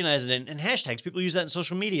 Everybody recognized it. And hashtags, people use that in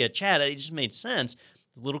social media, chat. It just made sense.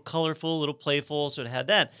 A little colorful, a little playful, so it had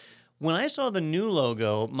that. When I saw the new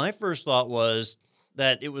logo, my first thought was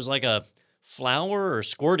that it was like a flour or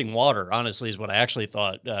squirting water, honestly, is what I actually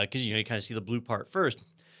thought, because you kind of see the blue part first.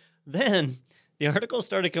 Then the article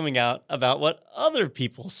started coming out about what other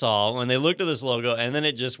people saw when they looked at this logo, and then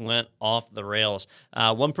it just went off the rails.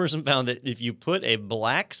 One person found that if you put a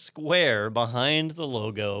black square behind the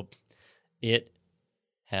logo, it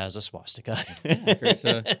has a swastika. It's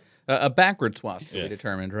a backward swastika, we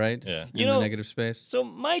determined, right? Yeah. In the negative space. So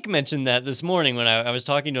Mike mentioned that this morning when I was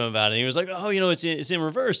talking to him about it. He was like, "Oh, it's in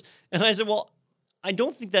reverse," and I said, "Well, I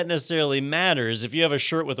don't think that necessarily matters. If you have a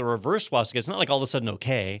shirt with a reverse swastika, it's not like all of a sudden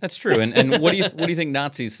okay." That's true. And what do you think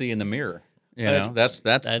Nazis see in the mirror? That's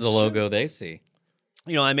the logo they see.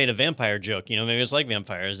 I made a vampire joke. Maybe it's like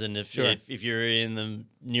vampires, and if you're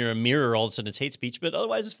near a mirror, all of a sudden it's hate speech, but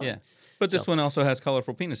otherwise it's fine. Yeah. But this one also has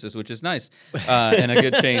colorful penises, which is nice, and a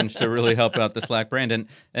good change to really help out the Slack brand.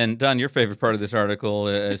 And Don, your favorite part of this article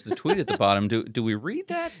is the tweet at the bottom. Do we read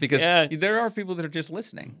that? Because there are people that are just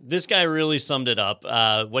listening. This guy really summed it up.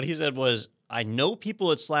 What he said was, "I know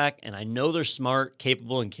people at Slack, and I know they're smart,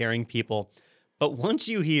 capable, and caring people. But once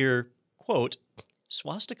you hear, quote,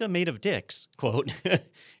 swastika made of dicks, quote,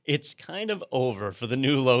 it's kind of over for the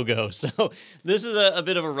new logo." So this is a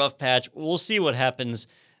bit of a rough patch. We'll see what happens.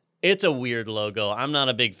 It's a weird logo. I'm not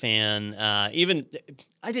a big fan. When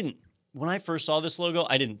I first saw this logo,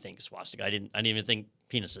 I didn't think swastika. I didn't even think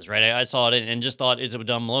penises, right? I saw it and just thought it's a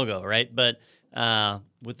dumb logo, right? But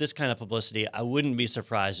with this kind of publicity, I wouldn't be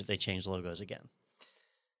surprised if they changed logos again.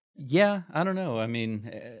 Yeah, I don't know. I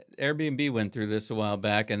mean, Airbnb went through this a while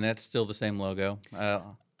back, and that's still the same logo.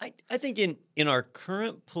 I think in our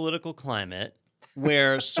current political climate,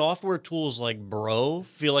 where software tools like Bro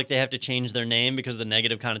feel like they have to change their name because of the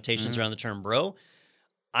negative connotations around the term bro,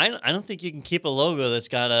 I don't think you can keep a logo that's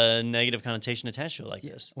got a negative connotation attached to it like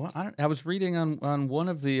this. Well, I was reading on one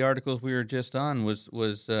of the articles we were just on was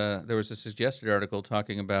there was a suggested article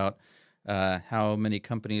talking about how many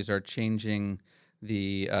companies are changing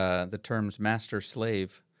the terms master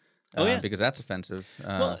slave. Because that's offensive.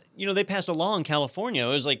 They passed a law in California. It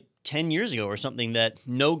was like 10 years ago or something that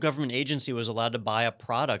no government agency was allowed to buy a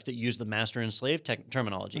product that used the master and slave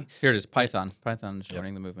terminology. Here it is, Python. Python is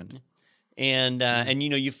joining the movement. And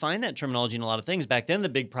you find that terminology in a lot of things. Back then, the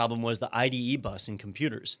big problem was the IDE bus in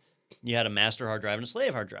computers. You had a master hard drive and a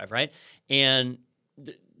slave hard drive, right? And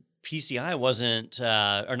the PCI wasn't,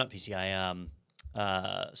 or not PCI,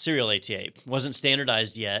 serial ATA wasn't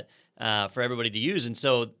standardized yet for everybody to use. And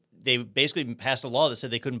so they basically passed a law that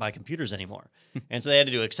said they couldn't buy computers anymore. And so they had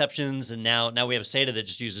to do exceptions. And now we have a SATA that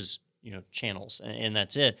just uses, channels, and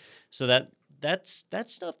that's it. So that's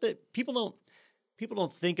stuff that people don't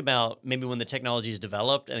think about. Maybe when the technology is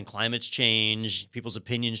developed and climates change, people's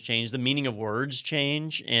opinions change, the meaning of words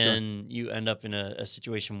change, and you end up in a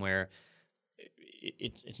situation where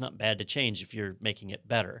it's not bad to change if you're making it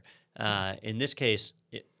better. In this case,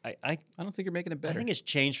 I don't think you're making it better. I think it's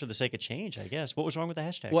changed for the sake of change, I guess. What was wrong with the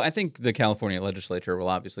hashtag? Well, I think the California legislature will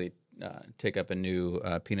obviously take up a new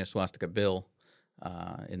penis swastika bill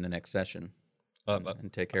in the next session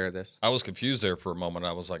and take care of this. I was confused there for a moment.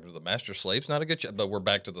 I was like, the master slave's not a good but we're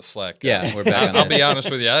back to the Slack. Yeah, we're back. I'll be honest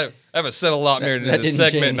with you. I haven't said a lot near this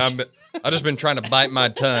segment, and I've just been trying to bite my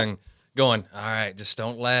tongue, going, all right, just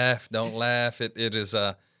don't laugh. Don't laugh. It is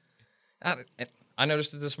I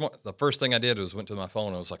noticed it this morning. The first thing I did was went to my phone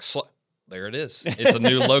and I was like, there it is. It's a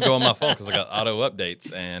new logo on my phone because I got auto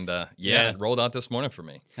updates. And it rolled out this morning for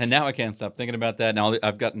me. And now I can't stop thinking about that. Now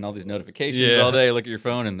I've gotten all these notifications all day. Look at your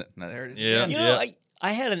phone and there it is. Yeah. Again.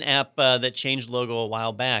 I had an app that changed logo a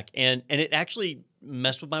while back, and it actually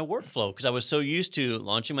messed with my workflow because I was so used to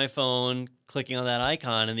launching my phone, clicking on that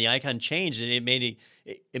icon, and the icon changed, and it made it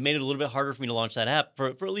a little bit harder for me to launch that app for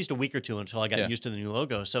at least a week or two until I got used to the new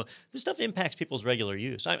logo. So this stuff impacts people's regular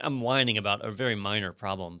use. I'm whining about a very minor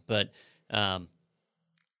problem, but I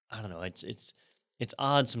don't know. It's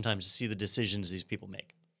odd sometimes to see the decisions these people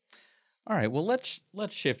make. All right, well, let's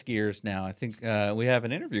shift gears now. I think we have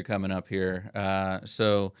an interview coming up here.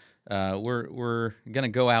 So we're going to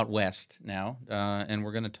go out west now, and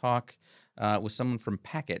we're going to talk with someone from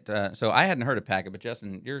Packet. So I hadn't heard of Packet, but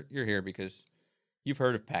Justin, you're here because you've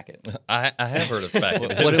heard of Packet. I have heard of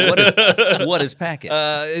Packet. What is Packet?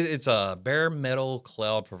 It's a bare metal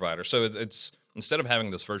cloud provider. So it's instead of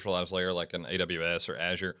having this virtualized layer like an AWS or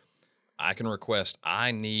Azure, I can request,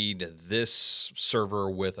 I need this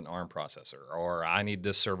server with an ARM processor, or I need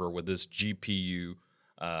this server with this GPU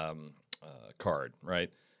card,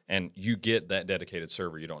 right? And you get that dedicated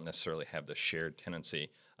server. You don't necessarily have the shared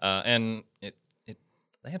tenancy. And they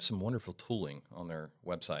have some wonderful tooling on their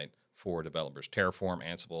website for developers. Terraform,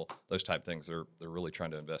 Ansible, those type things. They're really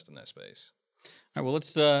trying to invest in that space. All right, well,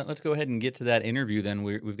 let's go ahead and get to that interview then.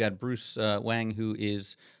 We've got Bruce Wang, who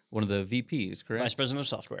is one of the VPs, correct? Vice President of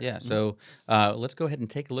Software. Yeah, so let's go ahead and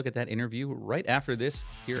take a look at that interview right after this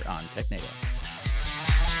here on TechNado.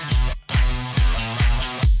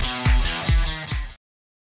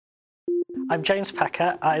 I'm James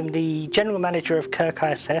Packer. I'm the General Manager of Kirk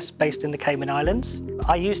ISS based in the Cayman Islands.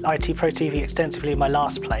 I used IT Pro TV extensively in my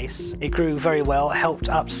last place. It grew very well, helped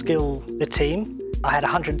upskill the team. I had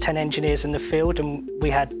 110 engineers in the field and we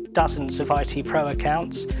had dozens of IT Pro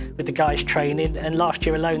accounts with the guys training, and last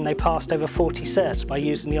year alone they passed over 40 certs by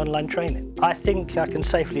using the online training. I think I can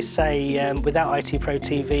safely say without IT Pro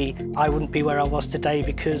TV I wouldn't be where I was today,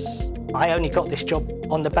 because I only got this job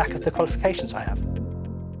on the back of the qualifications I have.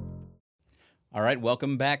 All right,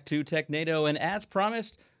 welcome back to TechNado, and as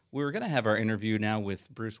promised, we were going to have our interview now with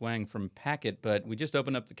Bruce Wang from Packet, but we just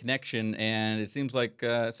opened up the connection, and it seems like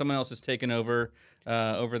someone else has taken over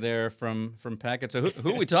there from Packet. So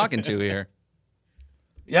who are we talking to here?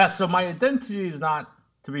 Yeah, so my identity is not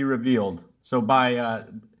to be revealed. So by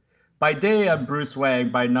day I'm Bruce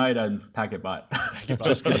Wang, by night I'm Packetbot.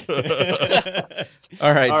 Just kidding.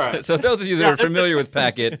 All right. So those of you that are familiar with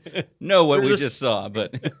Packet know what we just saw,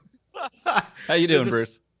 but how you doing,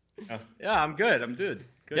 Bruce? Yeah, I'm good. Good.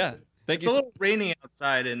 Yeah, thank you. It's a little rainy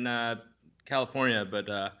outside in California,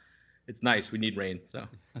 but it's nice. We need rain. So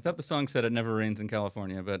I thought the song said it never rains in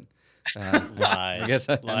California, but lies. I guess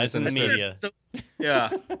lies in the media. So, yeah.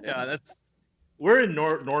 We're in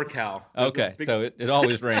NorCal. Okay, so it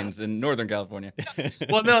always rains in Northern California.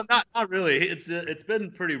 Well, no, not really. It's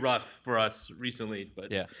been pretty rough for us recently, but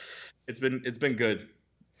yeah, it's been good.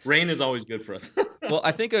 Rain is always good for us. Well,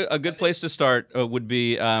 I think a good place to start would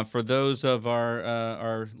be for those of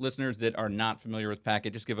our listeners that are not familiar with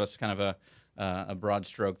Packet. Just give us kind of a broad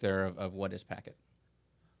stroke there of what is Packet.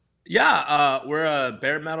 Yeah, we're a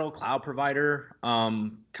bare metal cloud provider.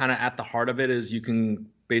 Kind of at the heart of it is you can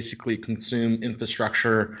basically consume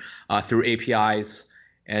infrastructure through APIs.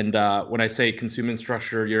 And when I say consume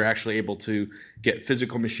infrastructure, you're actually able to get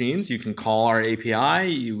physical machines. You can call our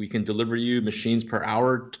API. We can deliver you machines per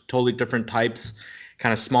hour, totally different types,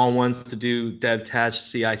 kind of small ones to do dev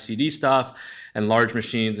test, CI/CD stuff, and large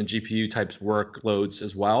machines and GPU types workloads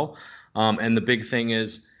as well. And the big thing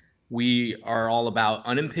is we are all about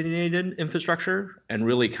unopinionated infrastructure and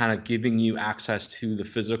really kind of giving you access to the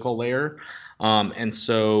physical layer. And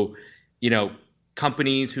so,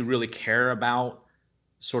 companies who really care about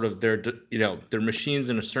sort of their machines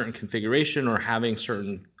in a certain configuration or having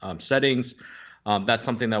certain settings, that's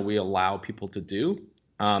something that we allow people to do.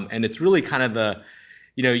 And it's really kind of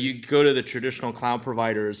you go to the traditional cloud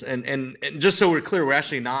providers, and just so we're clear, we're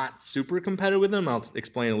actually not super competitive with them. I'll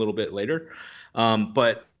explain a little bit later.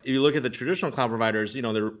 But if you look at the traditional cloud providers,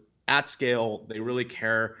 they're at scale. They really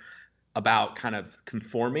care about kind of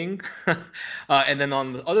conforming. And then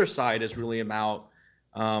on the other side is really about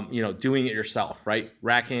doing it yourself, right?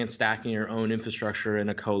 Racking and stacking your own infrastructure in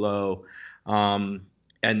a colo.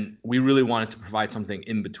 And we really wanted to provide something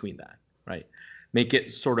in between that, right? Make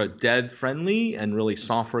it sort of dev friendly and really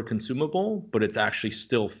software consumable, but it's actually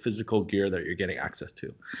still physical gear that you're getting access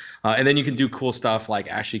to. And then you can do cool stuff like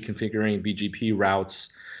actually configuring BGP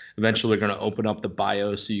routes. Eventually, they're going to open up the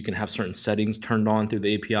BIOS so you can have certain settings turned on through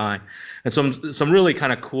the API, and some really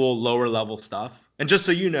kind of cool lower level stuff. And just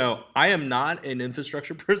so you know, I am not an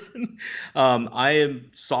infrastructure person. I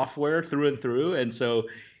am software through and through. And so,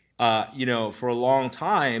 for a long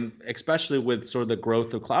time, especially with sort of the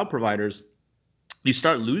growth of cloud providers, you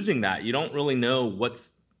start losing that. You don't really know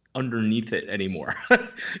what's underneath it anymore.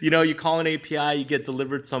 You call an API, you get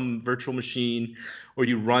delivered some virtual machine, or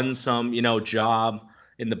you run some, job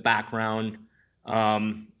in the background,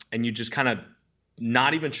 and you just kind of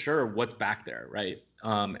not even sure what's back there, right?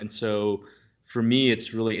 And so for me,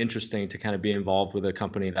 it's really interesting to kind of be involved with a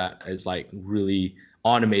company that is like really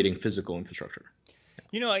automating physical infrastructure.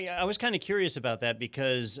 I was kind of curious about that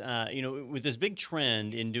because, with this big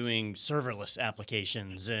trend in doing serverless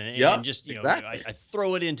applications and just, exactly. I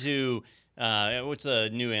throw it into, what's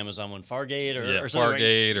the new Amazon one, Fargate or something?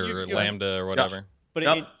 Fargate or Lambda or whatever. Yeah.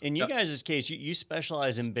 But in you guys' case, you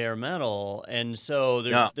specialize in bare metal, and so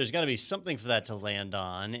there's got to be something for that to land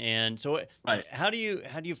on. And so, right. How do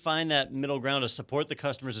you find that middle ground to support the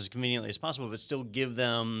customers as conveniently as possible, but still give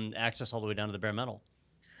them access all the way down to the bare metal?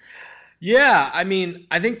 Yeah, I mean,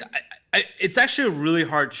 I think it's actually a really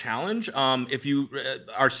hard challenge. If you,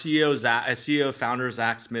 our CEO founder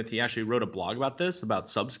Zach Smith, he actually wrote a blog about this, about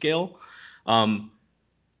subscale.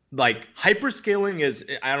 Like hyperscaling is,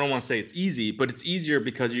 I don't want to say it's easy, but it's easier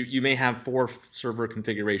because you may have 4 server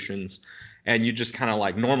configurations and you just kind of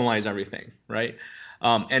like normalize everything, right?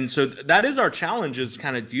 And so that is our challenge, is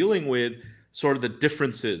kind of dealing with sort of the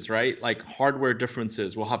differences, right? Like hardware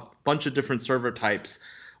differences. We'll have a bunch of different server types.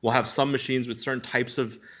 We'll have some machines with certain types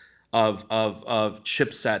of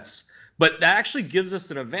chipsets. But that actually gives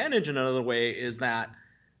us an advantage in another way, is that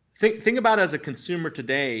think about it as a consumer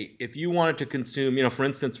today. If you wanted to consume, for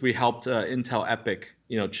instance, we helped Intel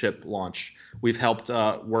EPYC, chip launch. We've helped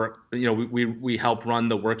we helped run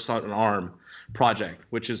the Works on ARM project,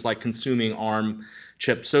 which is like consuming ARM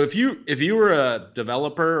chips. So if you were a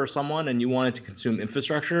developer or someone and you wanted to consume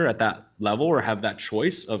infrastructure at that level, or have that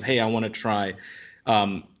choice of, hey, I want to try,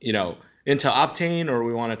 Intel Optane, or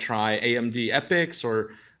we want to try AMD EPYCs,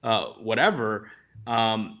 or whatever,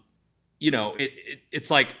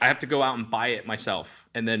 it's like I have to go out and buy it myself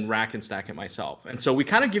and then rack and stack it myself. And so we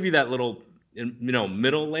kind of give you that little,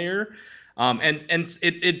 middle layer. And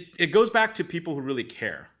it goes back to people who really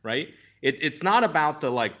care, right? It's not about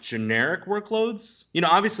the like generic workloads.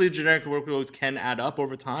 Obviously generic workloads can add up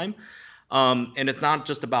over time. And it's not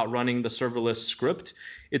just about running the serverless script.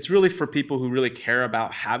 It's really for people who really care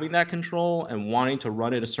about having that control and wanting to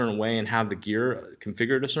run it a certain way and have the gear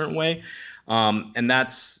configured a certain way. And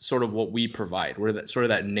that's sort of what we provide. We're sort of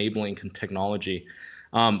that enabling technology.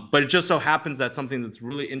 But it just so happens that something that's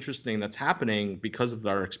really interesting that's happening because of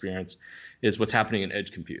our experience is what's happening in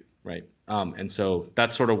edge compute, right? And so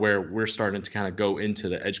that's sort of where we're starting to kind of go into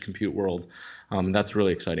the edge compute world. That's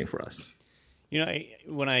really exciting for us.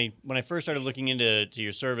 When I first started looking into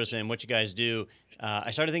your service and what you guys do,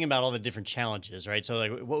 I started thinking about all the different challenges, right? So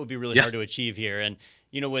like, what would be really hard to achieve here? And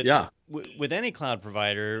with any cloud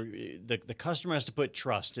provider, the customer has to put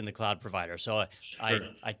trust in the cloud provider. So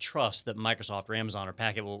I trust that Microsoft or Amazon or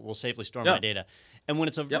Packet will safely store my data. And when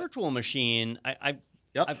it's a virtual machine, I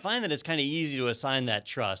find that it's kind of easy to assign that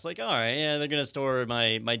trust. Like, all right, they're going to store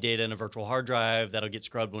my data in a virtual hard drive. That'll get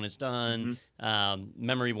scrubbed when it's done.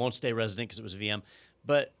 Memory won't stay resident because it was a VM.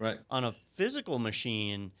 But on a physical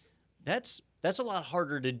machine, that's a lot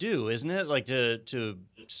harder to do, isn't it? Like to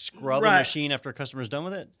scrub a machine after a customer's done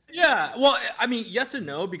with it? Yeah, well, I mean, yes and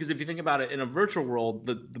no, because if you think about it, in a virtual world,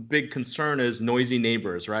 the big concern is noisy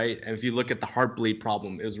neighbors, right? And if you look at the Heartbleed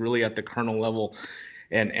problem, it was really at the kernel level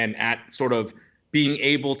and at sort of being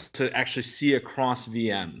able to actually see across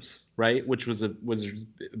VMs, right? Which was a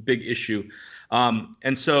big issue.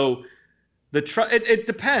 And so it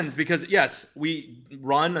depends, because yes, we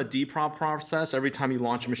run a deprop process. Every time you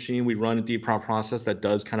launch a machine, we run a deprop process that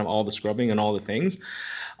does kind of all the scrubbing and all the things.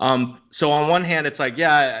 So on one hand, it's like,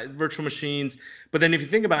 virtual machines. But then if you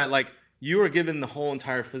think about it, like, you are given the whole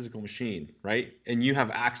entire physical machine, right? And you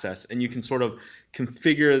have access, and you can sort of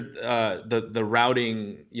configure the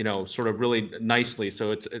routing, sort of really nicely.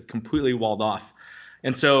 So it's completely walled off.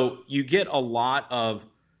 And so you get a lot of,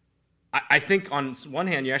 I think on one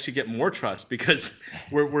hand, you actually get more trust, because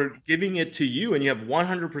we're giving it to you and you have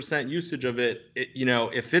 100% usage of it.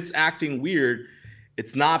 If it's acting weird,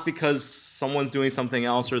 it's not because someone's doing something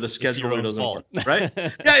else or the scheduler doesn't work, right?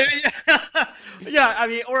 Yeah. I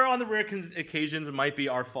mean, or on the rare occasions, it might be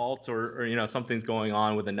our fault, or something's going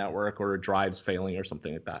on with the network, or a drive's failing or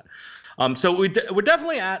something like that. So we're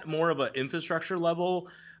definitely at more of an infrastructure level.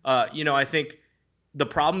 I think the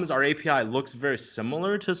problem is our API looks very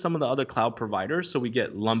similar to some of the other cloud providers, so we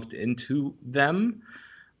get lumped into them.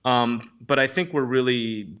 But I think we're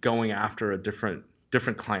really going after a different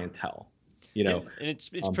clientele. And it's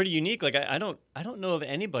pretty unique. Like I don't know of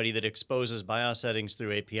anybody that exposes BIOS settings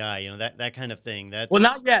through API. That kind of thing. Well,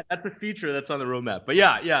 not yet. That's a feature that's on the roadmap. But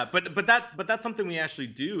yeah. But that's something we actually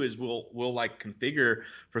do, is we'll like configure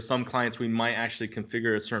for some clients. We might actually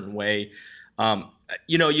configure a certain way.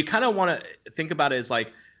 You kind of want to think about it as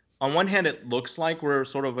like, on one hand, it looks like we're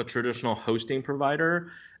sort of a traditional hosting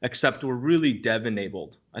provider, except we're really dev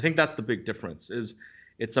enabled. I think that's the big difference. Is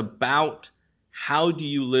it's about how do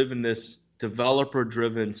you live in this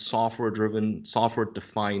developer-driven,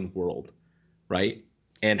 software-defined world, right?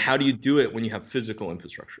 And how do you do it when you have physical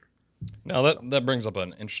infrastructure? Now that brings up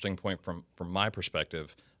an interesting point from my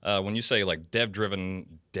perspective. When you say like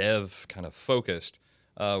dev-driven, dev kind of focused,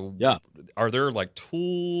 are there like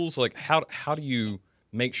tools? Like how do you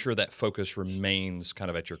make sure that focus remains kind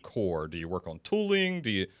of at your core? Do you work on tooling? Do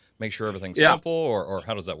you make sure everything's simple, or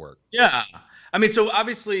how does that work? Yeah. I mean, so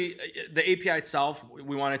obviously the API itself,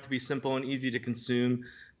 we want it to be simple and easy to consume.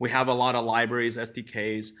 We have a lot of libraries,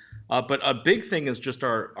 SDKs, but a big thing is just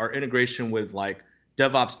our integration with like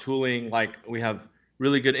DevOps tooling. Like we have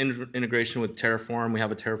really good integration with Terraform. We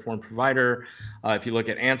have a Terraform provider. If you look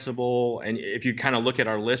at Ansible, and if you kind of look at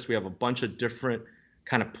our list, we have a bunch of different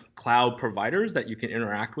kind of cloud providers that you can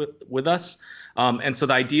interact with us. And so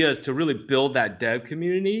the idea is to really build that dev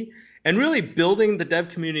community And really building the dev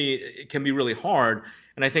community can be really hard.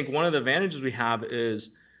 And I think one of the advantages we have is,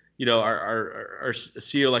 our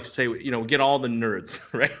CEO likes to say, get all the nerds,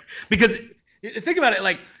 right? Because think about it,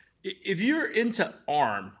 like if you're into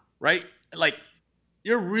ARM, right? Like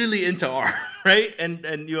you're really into ARM, right? And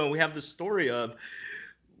we have this story of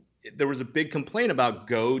there was a big complaint about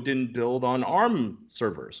Go didn't build on ARM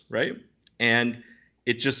servers, right? And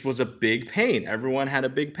it just was a big pain. Everyone had a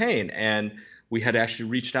big pain, and we had actually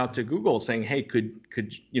reached out to Google saying, hey, could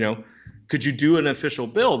you do an official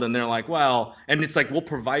build? And they're like, well, and it's like, we'll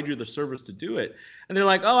provide you the service to do it. And they're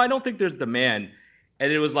like, oh, I don't think there's demand.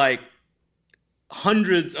 And it was like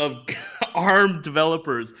hundreds of ARM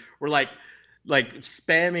developers were like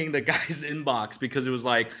spamming the guy's inbox because it was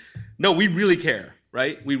like, no, we really care,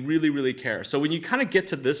 right? We really, really care. So when you kind of get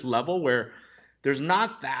to this level where there's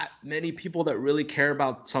not that many people that really care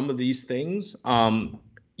about some of these things,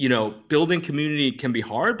 building community can be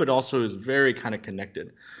hard, but also is very kind of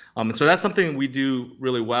connected. And so that's something we do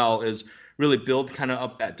really well, is really build kind of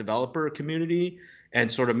up that developer community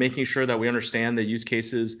and sort of making sure that we understand the use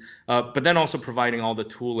cases, but then also providing all the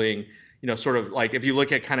tooling, sort of like if you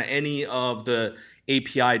look at kind of any of the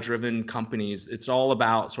API driven companies, it's all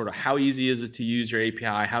about sort of how easy is it to use your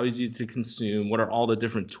API, how easy is it to consume, what are all the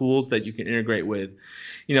different tools that you can integrate with.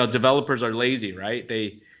 Developers are lazy, right?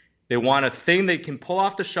 They want a thing they can pull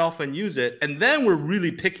off the shelf and use it, and then we're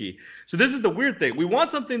really picky. So this is the weird thing. We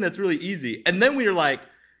want something that's really easy, and then we're like,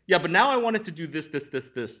 yeah, but now I want it to do this,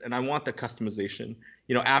 and I want the customization,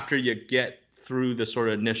 after you get through the sort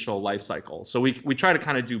of initial life cycle. So we try to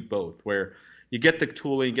kind of do both, where you get the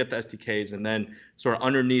tooling, you get the SDKs, and then sort of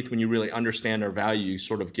underneath, when you really understand our value, you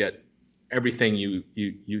sort of get everything you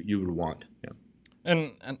would want. Yeah.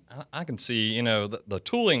 And I can see, the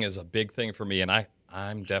tooling is a big thing for me, and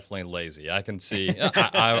I'm definitely lazy. I can see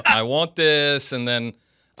I want this, and then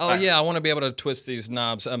I want to be able to twist these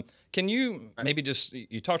knobs. Can you maybe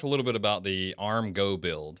you talked a little bit about the ARM Go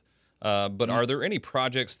build, but are there any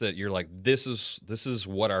projects that you're like, this is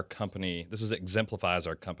what our company, exemplifies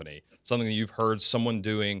our company, something that you've heard someone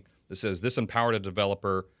doing that says this empowered a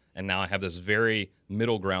developer, and now I have this very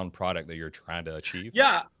middle ground product that you're trying to achieve?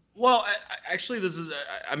 Yeah. Well, actually, this is,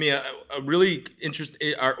 a really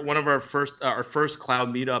interesting. One of our first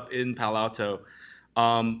cloud meetup in Palo Alto,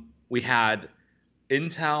 we had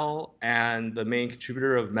Intel and the main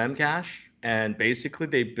contributor of Memcache, and basically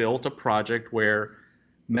they built a project where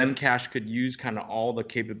Memcache could use kind of all the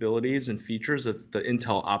capabilities and features of the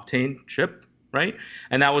Intel Optane chip, right?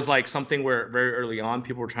 And that was like something where very early on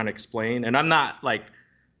people were trying to explain, and I'm not like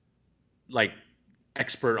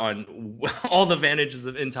expert on all the advantages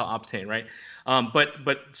of Intel Optane, right?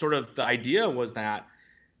 But sort of the idea was that,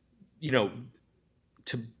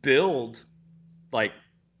 to build like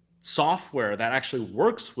software that actually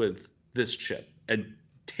works with this chip and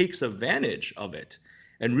takes advantage of it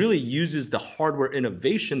and really uses the hardware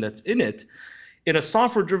innovation that's in it, in a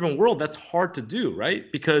software-driven world, that's hard to do,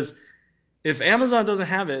 right? Because if Amazon doesn't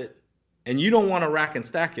have it and you don't want to rack and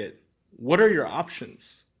stack it, what are your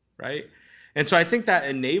options, right? And so I think that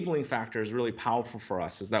enabling factor is really powerful for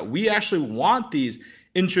us, is that we actually want these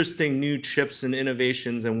interesting new chips and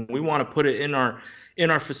innovations, and we want to put it in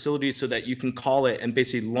our facilities so that you can call it and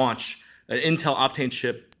basically launch an Intel Optane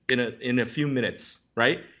chip in a few minutes,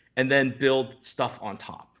 right? And then build stuff on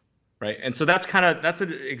top, right? And so that's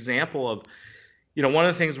an example of, one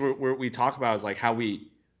of the things where we talk about is like how we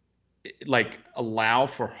allow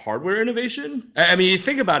for hardware innovation. I mean, you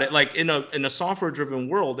think about it, like in a software-driven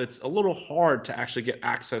world, it's a little hard to actually get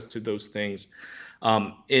access to those things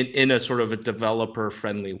in a sort of a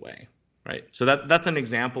developer-friendly way, right? So that's an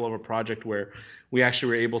example of a project where we actually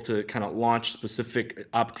were able to kind of launch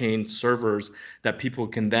specific Optane servers that people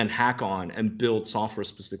can then hack on and build software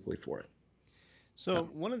specifically for it. So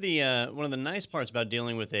one of the nice parts about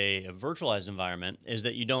dealing with a virtualized environment is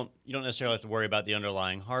that you don't necessarily have to worry about the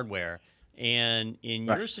underlying hardware. And in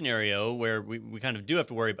your scenario, where we kind of do have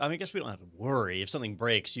to worry, I guess we don't have to worry. If something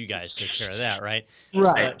breaks, you guys take care of that, right?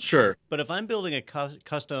 Right. Sure. But if I'm building a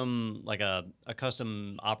custom, like a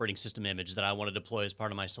custom operating system image that I want to deploy as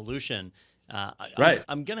part of my solution,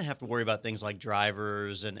 I'm going to have to worry about things like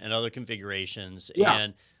drivers and other configurations. Yeah.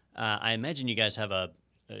 And I imagine you guys have an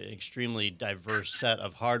extremely diverse set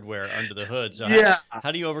of hardware under the hood. So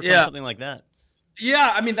how do you overcome something like that?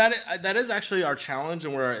 Yeah, I mean, that is actually our challenge,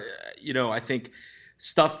 and we're, I think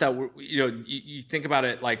stuff that you think about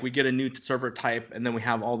it, like we get a new server type, and then we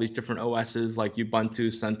have all these different OSs like Ubuntu,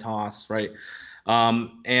 CentOS, right?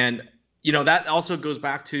 And that also goes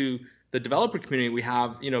back to the developer community. We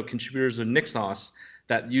have contributors of Nixos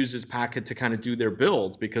that uses Packet to kind of do their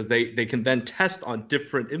builds, because they can then test on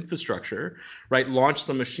different infrastructure, right? Launch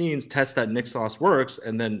the machines, test that NixOS works,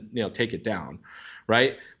 and then take it down,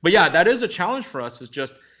 right? But yeah, that is a challenge for us. Is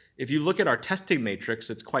just, if you look at our testing matrix,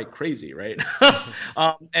 it's quite crazy, right?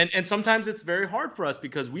 And sometimes it's very hard for us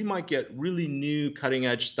because we might get really new cutting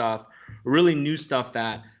edge stuff, really new stuff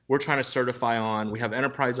that we're trying to certify on. We have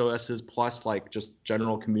enterprise OSs plus like just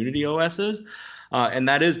general community OSs. And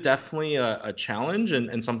that is definitely a challenge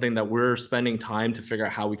and something that we're spending time to figure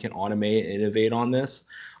out how we can automate and innovate on this.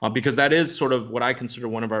 Because that is sort of what I consider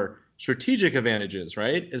one of our strategic advantages,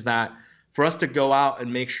 right? Is that for us to go out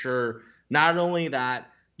and make sure not only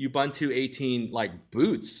that Ubuntu 18 like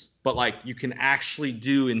boots, but like you can actually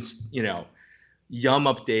do yum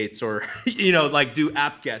updates or like do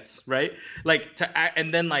apt-gets, right? Like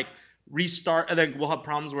and then like restart, and then we'll have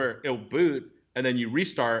problems where it'll boot and then you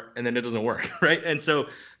restart and then it doesn't work, right? And so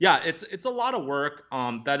yeah, it's a lot of work.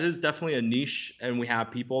 That is definitely a niche, and we have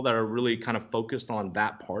people that are really kind of focused on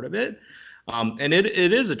that part of it. And it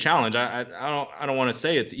is a challenge. I don't want to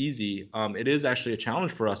say it's easy. It is actually a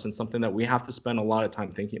challenge for us and something that we have to spend a lot of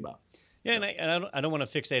time thinking about. Yeah, and I don't want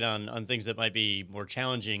to fixate on things that might be more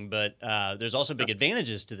challenging, but there's also big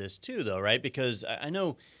advantages to this too, though, right? Because I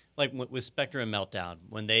know, like with Spectre and Meltdown,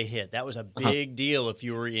 when they hit, that was a big deal if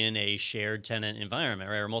you were in a shared tenant environment,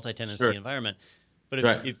 right, or multi-tenancy environment.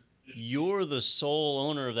 But if you're the sole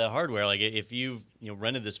owner of that hardware, like if you've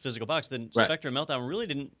rented this physical box, then Spectre and Meltdown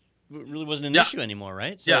really wasn't an issue anymore,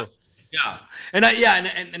 right? So, yeah.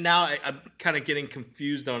 And now I'm kind of getting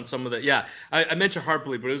confused on some of the. Yeah, I mentioned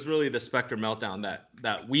Heartbleed, but it was really the Spectre Meltdown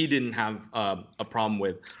that we didn't have a problem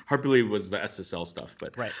with. Heartbleed was the SSL stuff,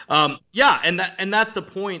 but and that's the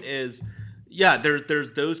point. Is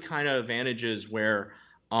there's those kind of advantages where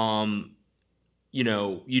you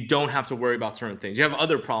don't have to worry about certain things. You have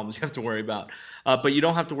other problems you have to worry about, but you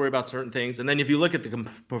don't have to worry about certain things. And then if you look at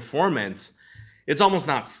the performance, it's almost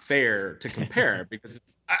not fair to compare because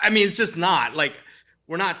it's just not like,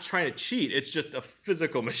 we're not trying to cheat. It's just a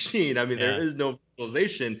physical machine. I mean, there is no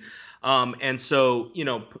virtualization. And so,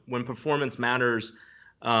 when performance matters,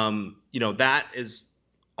 that is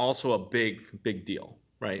also a big deal,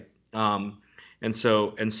 right? And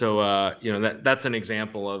so that's an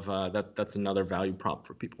example of that's another value prop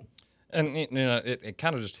for people. And it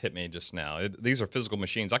kind of just hit me just now. These are physical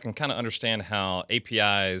machines. I can kind of understand how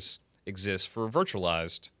APIs exist for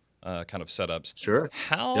virtualized kind of setups. Sure.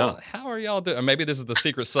 How are y'all doing? Or maybe this is the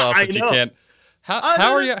secret sauce that you can't.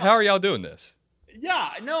 How are y'all doing this? Yeah,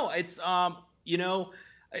 no, it's I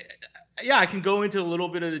can go into a little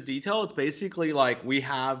bit of the detail. It's basically like we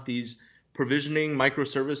have these provisioning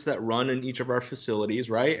microservices that run in each of our facilities,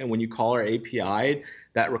 right? And when you call our API,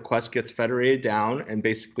 that request gets federated down and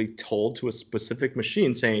basically told to a specific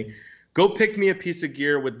machine saying, go pick me a piece of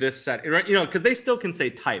gear with this set, right? Because they still can say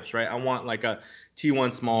types, right? I want like a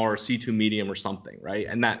T1 small or C2 medium or something, right?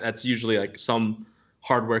 And that's usually like some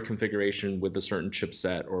hardware configuration with a certain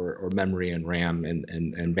chipset or memory and RAM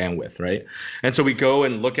and bandwidth, right? And so we go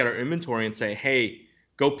and look at our inventory and say, hey,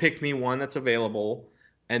 go pick me one that's available,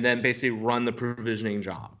 and then basically run the provisioning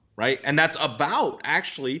job, right? And that's about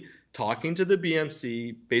actually talking to the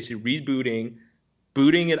BMC, basically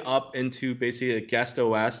booting it up into basically a guest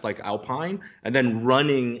OS like Alpine, and then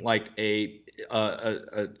running like a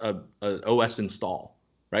OS install,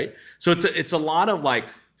 right? So it's a lot of like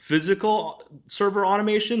physical server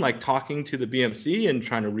automation, like talking to the BMC and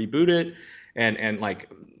trying to reboot it and like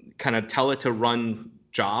kind of tell it to run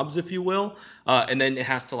jobs, if you will, and then it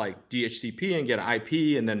has to like DHCP and get an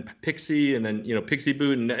IP and then PXE and then PXE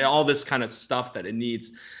boot and all this kind of stuff that it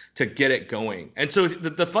needs to get it going. And so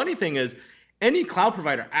the funny thing is, any cloud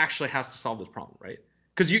provider actually has to solve this problem, right?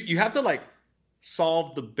 Because you have to like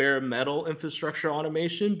solve the bare metal infrastructure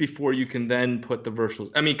automation before you can then put the virtual.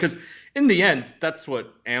 I mean, because in the end, that's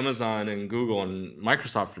what Amazon and Google and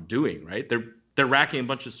Microsoft are doing, right? They're racking a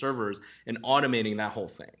bunch of servers and automating that whole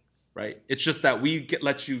thing, right? It's just that we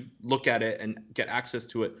let you look at it and get access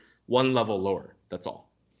to it one level lower. That's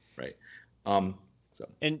all, right?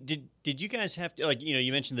 And did you guys have to, like,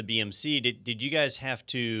 you mentioned the BMC, did you guys have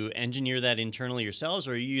to engineer that internally yourselves,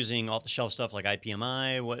 or are you using off-the-shelf stuff like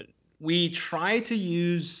IPMI? What? We try to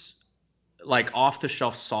use like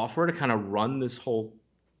off-the-shelf software to kind of run this whole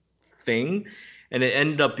thing, and it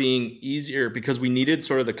ended up being easier because we needed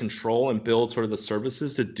sort of the control and build sort of the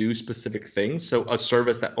services to do specific things. So a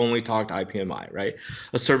service that only talked IPMI, right?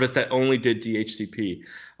 A service that only did DHCP.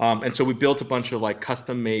 And so we built a bunch of like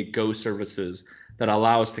custom-made Go services that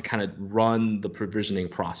allow us to kind of run the provisioning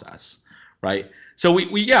process, right? So we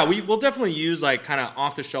will definitely use like kind of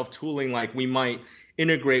off-the-shelf tooling. Like we might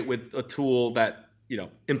integrate with a tool that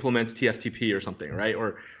implements TFTP or something, right?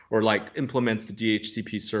 Or like implements the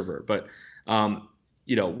DHCP server. But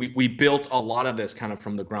we built a lot of this kind of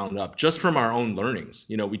from the ground up, just from our own learnings.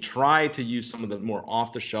 We try to use some of the more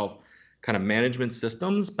off-the-shelf kind of management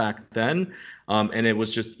systems back then, and it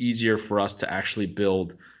was just easier for us to actually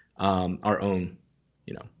build our own.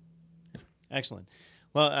 Excellent.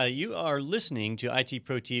 Well, you are listening to IT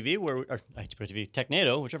Pro TV, or IT Pro TV,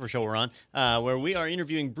 TechNado, whichever show we're on, where we are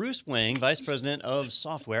interviewing Bruce Wang, Vice President of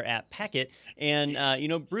Software at Packet. And,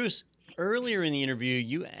 Bruce, earlier in the interview,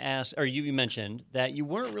 you mentioned that you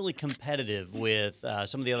weren't really competitive with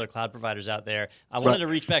some of the other cloud providers out there. I wanted to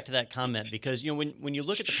reach back to that comment because, when you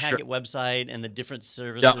look at the Packet website and the different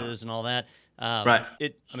services and all that,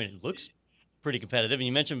 it looks pretty competitive, and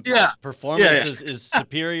you mentioned performance is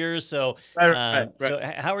superior. So, so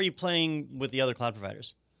how are you playing with the other cloud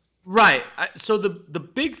providers? Right. So the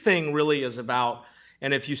big thing really is about,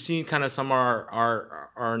 and if you've seen kind of some of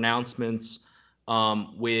our announcements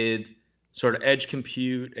with sort of edge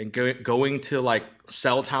compute and going to like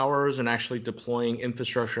cell towers and actually deploying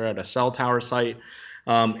infrastructure at a cell tower site,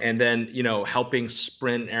 and then helping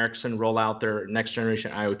Sprint, Ericsson roll out their next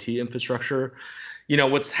generation IoT infrastructure.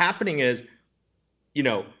 What's happening is,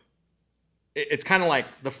 it's kind of like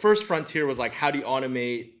the first frontier was like, how do you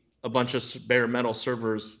automate a bunch of bare metal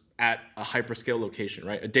servers at a hyperscale location,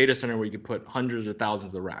 right? A data center where you could put hundreds or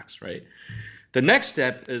thousands of racks, right? The next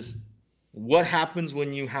step is what happens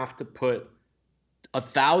when you have to put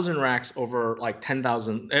 1,000 racks over like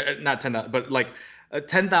 10,000, not 10,000, but like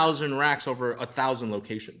 10,000 racks over 1,000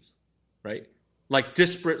 locations, right? Like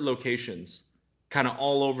disparate locations kind of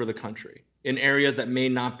all over the country in areas that may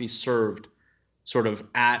not be served sort of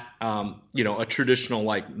at a traditional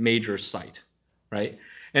like major site, right?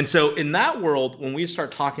 And so in that world, when we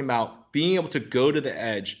start talking about being able to go to the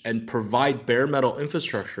edge and provide bare metal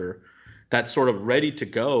infrastructure that's sort of ready to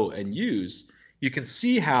go and use, you can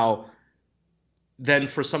see how then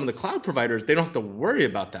for some of the cloud providers, they don't have to worry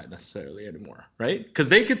about that necessarily anymore, right? Because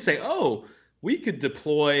they could say, oh, we could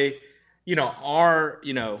deploy, our,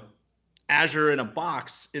 Azure in a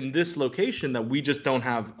box in this location that we just don't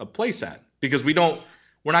have a place at. Because we're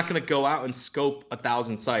not going to go out and scope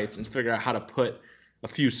 1,000 sites and figure out how to put a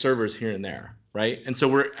few servers here and there, right? And so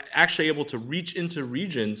we're actually able to reach into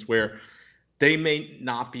regions where they may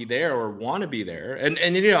not be there or want to be there. And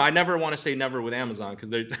I never want to say never with Amazon because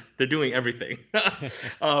they're doing everything.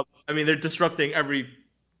 They're disrupting every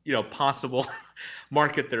possible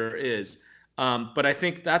market there is. But I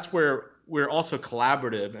think that's where we're also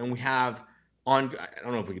collaborative, and we have. I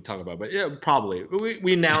don't know if we could talk about it, but yeah, probably.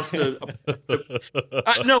 We announced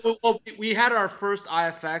we had our first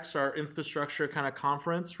IFX, our infrastructure kind of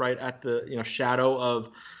conference, right at the shadow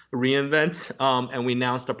of reInvent, and we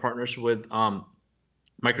announced a partnership with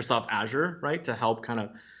Microsoft Azure, right, to help kind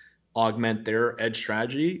of augment their edge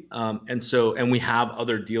strategy, and we have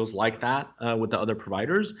other deals like that with the other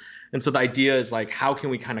providers, and so the idea is like, how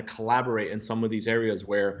can we kind of collaborate in some of these areas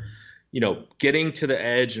where getting to the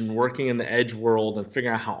edge and working in the edge world and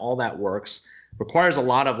figuring out how all that works requires a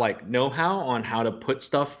lot of like know-how on how to put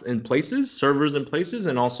stuff in places, servers in places,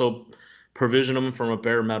 and also provision them from a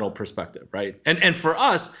bare metal perspective, right? And for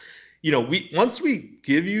us, once we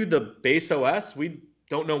give you the base OS, we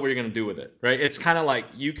don't know what you're going to do with it, right? It's kind of like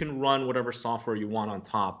you can run whatever software you want on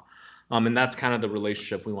top. And that's kind of the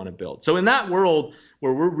relationship we want to build. So in that world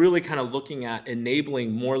where we're really kind of looking at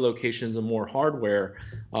enabling more locations and more hardware,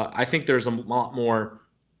 I think there's a lot more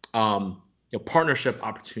partnership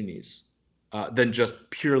opportunities than just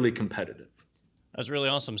purely competitive. That's really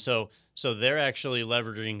awesome. So they're actually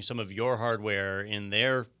leveraging some of your hardware in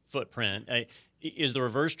their footprint. Is the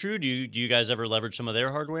reverse true? Do you guys ever leverage some of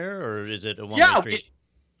their hardware, or is it a one-way street?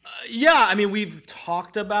 We've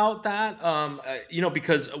talked about that,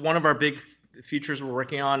 because one of our big features we're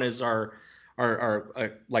working on is our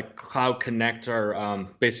like Cloud Connect, our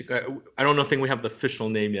basically, I don't think we have the official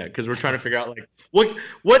name yet because we're trying to figure out like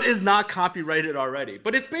what is not copyrighted already,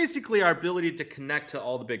 but it's basically our ability to connect to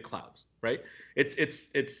all the big clouds, right?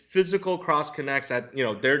 It's physical cross connects at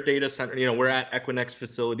their data center. We're at Equinix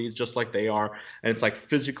facilities just like they are, and it's like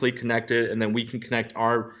physically connected, and then we can connect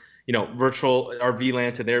our virtual, our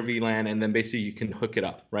VLAN to their VLAN, and then basically you can hook it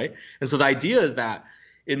up, right? And so the idea is that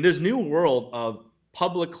in this new world of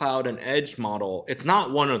public cloud and edge model, it's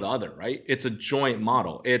not one or the other, right? It's a joint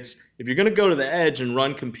model. It's, if you're going to go to the edge and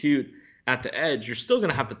run compute at the edge, you're still going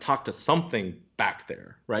to have to talk to something back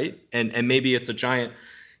there, right? And maybe it's a giant,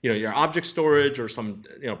 your object storage or some,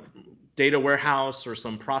 data warehouse or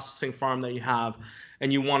some processing farm that you have,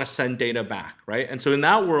 and you want to send data back, right? And so in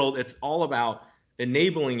that world, it's all about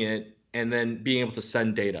enabling it and then being able to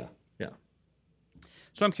send data. Yeah.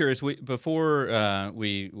 So I'm curious. Before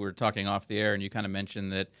we were talking off the air, and you kind of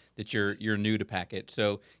mentioned that you're new to Packet.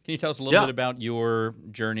 So can you tell us a little bit about your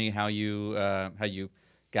journey, how you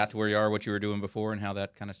got to where you are, what you were doing before, and how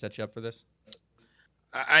that kind of set you up for this?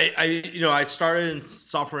 I started in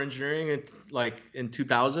software engineering in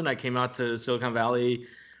 2000. I came out to Silicon Valley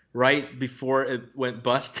right before it went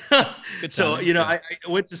bust. So I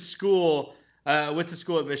went to school. Went to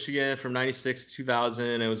school at Michigan from 96 to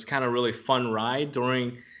 2000. It was kind of really fun ride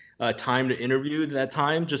during time to interview at that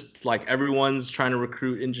time. Just like everyone's trying to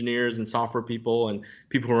recruit engineers and software people and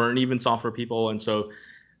people who aren't even software people. And so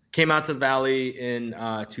came out to the Valley in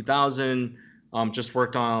 2000, just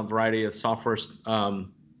worked on a variety of software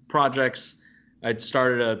projects. I'd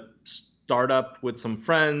started a startup with some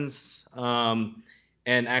friends and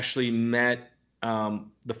actually met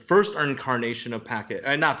the first incarnation of Packet,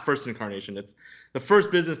 not first incarnation. It's the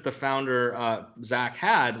first business the founder, Zach,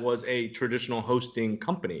 had was a traditional hosting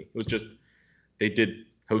company. It was just, they did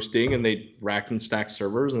hosting and they racked and stacked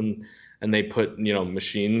servers and they put,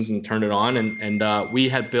 machines and turned it on. And we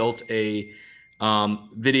had built a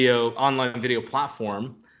online video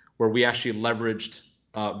platform where we actually leveraged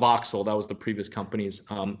Voxel. That was the previous company's,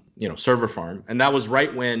 server farm. And that was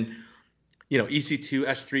right when, EC2,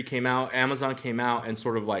 S3 came out, Amazon came out and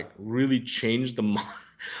sort of like really changed the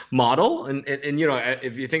model. And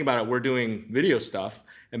if you think about it, we're doing video stuff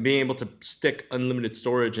and being able to stick unlimited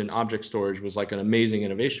storage and object storage was like an amazing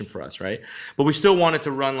innovation for us, right? But we still wanted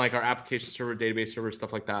to run like our application server, database server,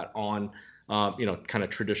 stuff like that on, kind of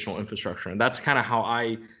traditional infrastructure. And that's kind of how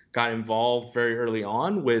I got involved very early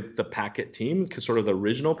on with the Packet team, sort of the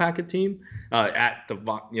original Packet team at the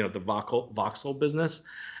Voxel business.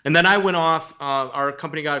 And then I went off, our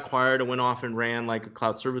company got acquired and went off and ran like a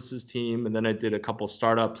cloud services team. And then I did a couple of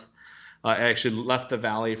startups. I actually left the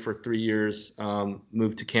Valley for 3 years,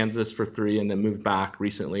 moved to Kansas for 3, and then moved back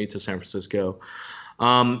recently to San Francisco.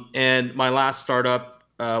 And my last startup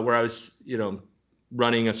where I was,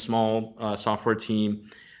 running a small software team,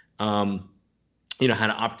 had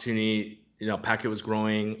an opportunity, Packet was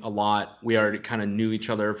growing a lot. We already kind of knew each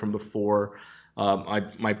other from before.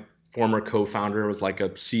 My former co-founder was like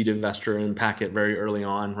a seed investor in Packet very early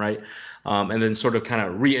on, right? And then sort of kind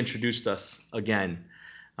of reintroduced us again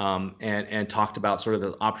and talked about sort of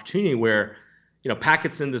the opportunity where,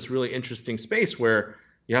 Packet's in this really interesting space where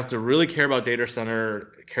you have to really care about data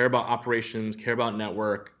center, care about operations, care about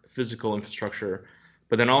network, physical infrastructure.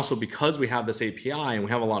 But then also because we have this API and we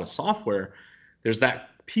have a lot of software, there's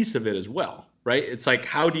that piece of it as well, right? It's like,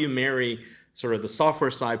 how do you marry sort of the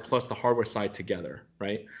software side plus the hardware side together,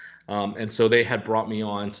 right? And so they had brought me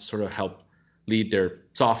on to sort of help lead their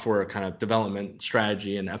software kind of development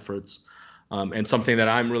strategy and efforts. And something that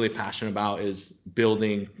I'm really passionate about is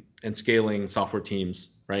building and scaling software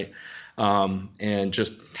teams, right? And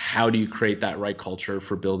just how do you create that right culture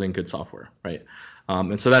for building good software, right?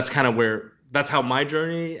 And so that's kind of that's how my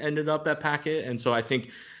journey ended up at Packet. And so I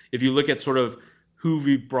think if you look at sort of who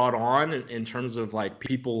we brought on in terms of like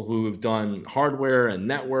people who have done hardware and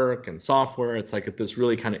network and software, it's like this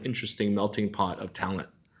really kind of interesting melting pot of talent.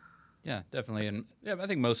 Yeah, definitely. And yeah, I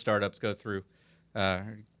think most startups go through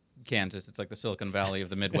Kansas. It's like the Silicon Valley of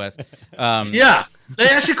the Midwest. Yeah, they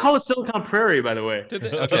actually call it Silicon Prairie, by the way. Did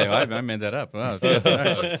they? Okay, well, I made that up. Wow, so,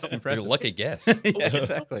 right. Impressive. Your lucky guess. Yeah,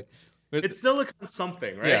 exactly. It's Silicon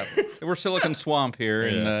something, right? Yeah, we're Silicon Swamp here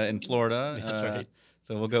in Florida. That's right.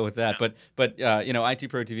 So we'll go with that. But IT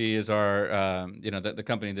Pro TV is our the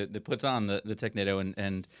company that puts on the TechNado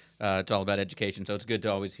and it's all about education. So it's good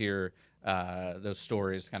to always hear those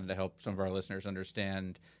stories, kind of to help some of our listeners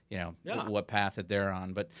understand what path that they're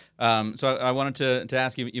on. But so I wanted to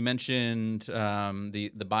ask you. You mentioned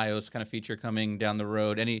the BIOS kind of feature coming down the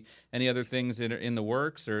road. Any other things that are in the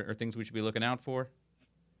works or things we should be looking out for?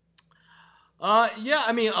 Yeah,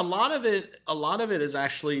 I mean, a lot of it is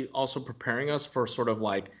actually also preparing us for sort of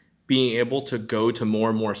like being able to go to more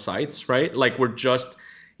and more sites, right? Like we're just,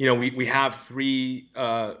 we have 3,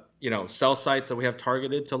 cell sites that we have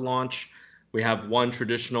targeted to launch. We have one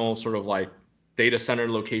traditional sort of like data center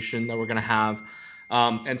location that we're going to have.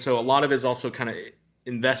 And so a lot of it is also kind of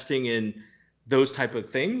investing in those type of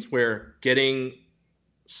things where getting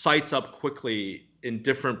sites up quickly in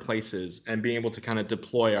different places and being able to kind of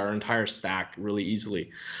deploy our entire stack really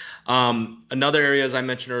easily. Another area, as I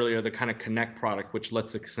mentioned earlier, the kind of Connect product, which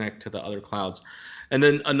lets it connect to the other clouds. And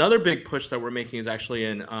then another big push that we're making is actually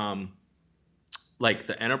in like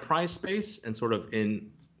the enterprise space and sort of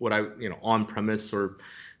in what on-premise or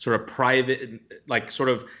sort of private, like sort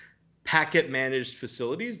of Packet managed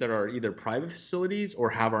facilities that are either private facilities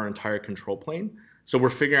or have our entire control plane. So we're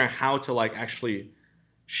figuring out how to like actually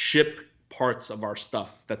ship parts of our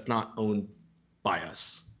stuff that's not owned by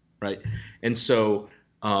us, right? And so,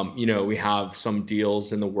 we have some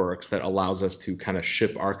deals in the works that allows us to kind of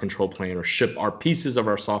ship our control plane or ship our pieces of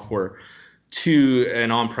our software to an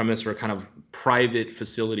on-premise or kind of private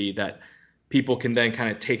facility that people can then kind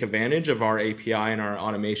of take advantage of our API and our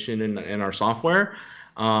automation and our software,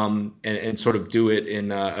 and sort of do it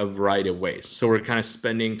in a variety of ways. So we're kind of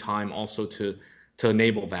spending time also to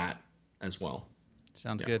enable that as well.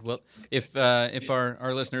 Sounds good. Well, if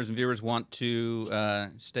our listeners and viewers want to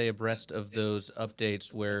stay abreast of those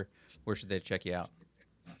updates, where should they check you out?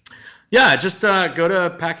 Yeah, just go to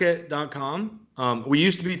packet.com. We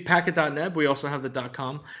used to be packet.net. We also have the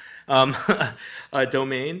 .com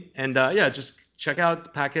domain. And just check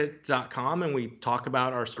out packet.com, and we talk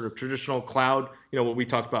about our sort of traditional cloud, what we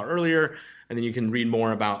talked about earlier. And then you can read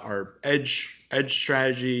more about our edge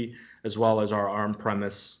strategy, as well as our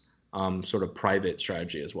on-premise sort of private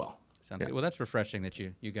strategy as well. Sounds good. Well, that's refreshing that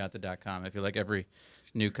you got the .com. I feel like every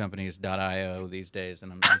new company is .io these days,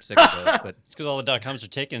 and I'm sick of those. But it's because all the .coms are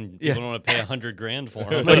taken. People don't want to pay $100,000 for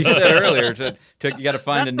them. But you said earlier, you got to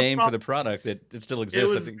find a name for the product that still exists.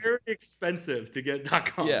 It was very expensive to get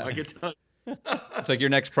 .com. Yeah. I can tell you. It's like your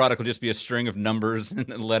next product will just be a string of numbers and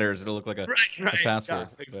letters. It'll look like a password. Yeah,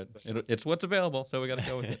 exactly. But it's what's available, so we got to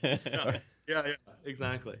go with it. Yeah,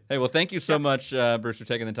 exactly. Hey, well, thank you so much, Bruce, for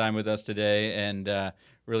taking the time with us today, and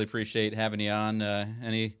really appreciate having you on.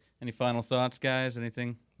 Any final thoughts, guys?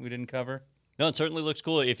 Anything we didn't cover? No, it certainly looks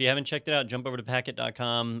cool. If you haven't checked it out, jump over to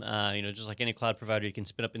packet.com. Just like any cloud provider, you can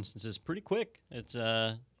spin up instances pretty quick. It's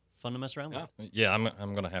fun to mess around with. Yeah,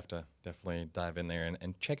 I'm going to have to definitely dive in there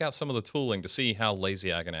and check out some of the tooling to see how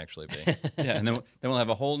lazy I can actually be. Yeah, and then we'll have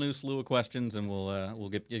a whole new slew of questions, and we'll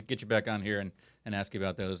get you back on here and ask you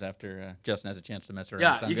about those after Justin has a chance to mess around.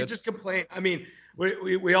 Yeah, Sound you good? can just complain. I mean,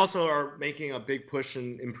 we also are making a big push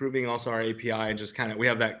in improving also our API, and just kind of we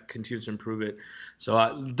have that continuous to improve it.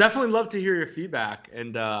 So definitely love to hear your feedback,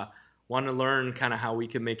 and want to learn kind of how we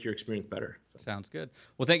can make your experience better. So. Sounds good.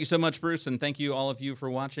 Well, thank you so much, Bruce, and thank you all of you for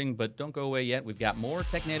watching. But don't go away yet. We've got more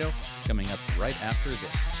Technado coming up right after this.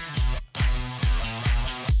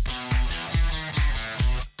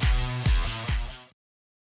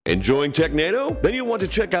 Enjoying Technado? Then you'll want to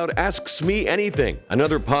check out Asks Me Anything,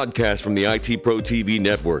 another podcast from the IT Pro TV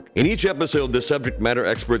network. In each episode, the subject matter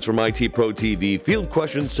experts from IT Pro TV field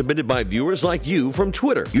questions submitted by viewers like you from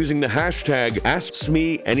Twitter using the hashtag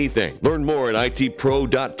AsksMeAnything. Learn more at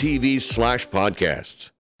itpro.tv/podcasts.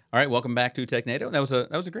 All right, welcome back to Technado. That was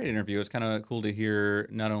a great interview. It's kind of cool to hear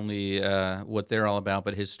not only what they're all about,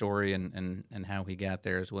 but his story and how he got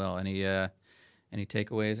there as well. Any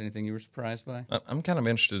takeaways? Anything you were surprised by? I'm kind of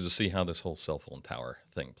interested to see how this whole cell phone tower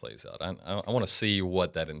thing plays out. I want to see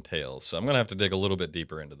what that entails. So I'm going to have to dig a little bit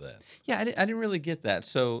deeper into that. Yeah, I didn't really get that.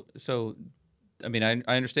 So I mean, I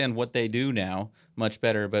understand what they do now much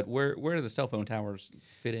better, but where do the cell phone towers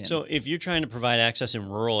fit in? So if you're trying to provide access in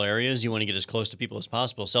rural areas, you want to get as close to people as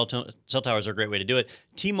possible. Cell towers are a great way to do it.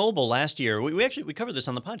 T-Mobile last year, we covered this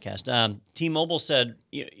on the podcast. T-Mobile said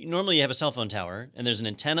normally you have a cell phone tower and there's an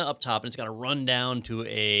antenna up top and it's got to run down to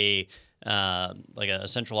a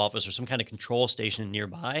central office or some kind of control station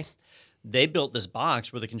nearby. They built this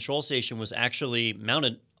box where the control station was actually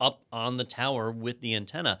mounted up on the tower with the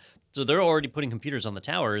antenna. So they're already putting computers on the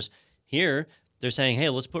towers. Here, they're saying, hey,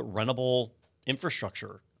 let's put rentable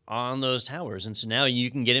infrastructure on those towers. And so now you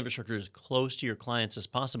can get infrastructure as close to your clients as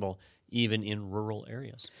possible, even in rural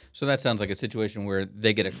areas. So that sounds like a situation where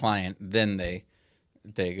they get a client, then they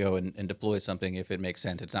go and deploy something if it makes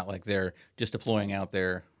sense. It's not like they're just deploying out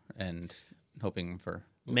there and hoping for...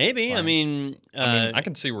 Maybe. clients. I mean, I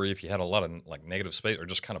can see where if you had a lot of like negative space or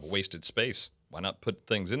just kind of wasted space, why not put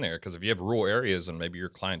things in there? Because if you have rural areas and maybe your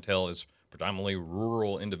clientele is predominantly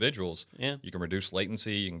rural individuals, you can reduce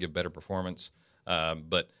latency, you can give better performance.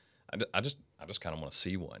 But I just kind of want to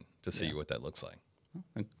see one to see what that looks like.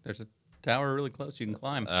 There's a tower really close you can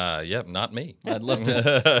climb. Yep, not me. I'd love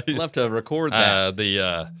to record that.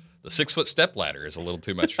 The 6-foot step ladder is a little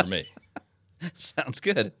too much for me. Sounds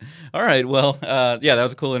good. All right. Well, that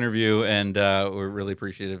was a cool interview, and we're really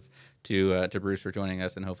appreciative to Bruce for joining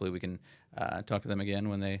us, and hopefully we can talk to them again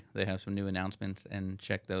when they have some new announcements and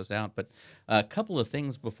check those out. But a couple of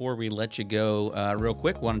things before we let you go real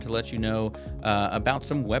quick. Wanted to let you know about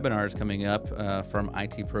some webinars coming up from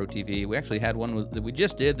IT Pro TV. We actually had one that we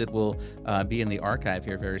just did that will be in the archive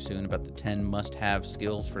here very soon about the 10 must-have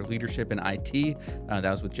skills for leadership in IT.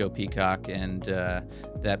 That was with Joe Peacock, and if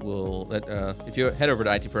you head over to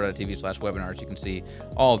itpro.tv/webinars, you can see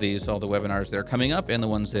all the webinars that are coming up and the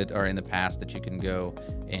ones that are in the past that you can go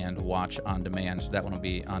and watch on demand. So that one will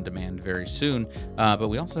be on demand very soon. But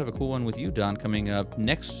we also have a cool one with you, Don, coming up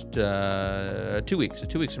next 2 weeks. So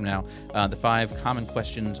 2 weeks from now, the 5 common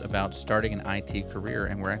questions about starting an IT career.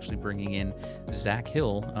 And we're actually bringing in Zach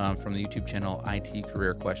Hill from the YouTube channel IT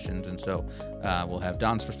Career Questions. And so we'll have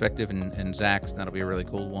Don's perspective and Zach's, and that'll be a really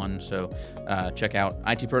cool one. So check out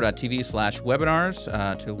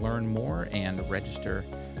itpro.tv/webinars to learn more and register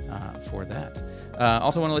for that.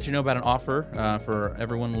 Also want to let you know about an offer for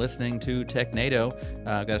everyone listening to TechNado.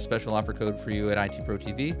 I've got a special offer code for you at IT Pro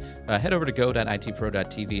TV. Head over to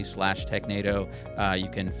go.itpro.tv/TechNado. You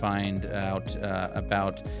can find out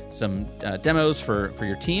about some demos for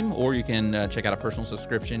your team, or you can check out a personal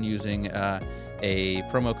subscription using a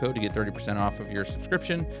promo code to get 30% off of your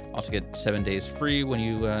subscription. Also get 7 days free when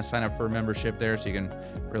you sign up for a membership there, so you can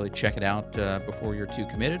really check it out before you're too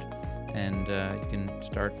committed. And you can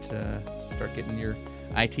start getting your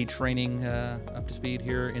IT training up to speed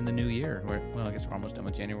here in the new year. Well, I guess we're almost done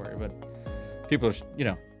with January, but people are,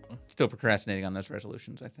 still procrastinating on those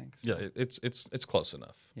resolutions, I think. So. Yeah, it's close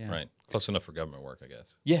enough, right? Close enough for government work, I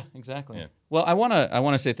guess. Yeah, exactly. Yeah. Well, I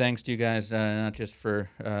wanna say thanks to you guys, not just for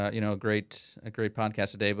a great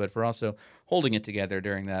podcast today, but for also holding it together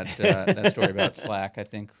during that story about Slack. I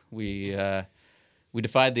think we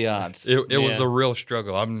defied the odds. It was a real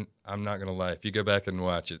struggle. I'm not gonna lie. If you go back and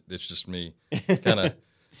watch it, it's just me kind of.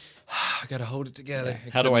 I gotta hold it together.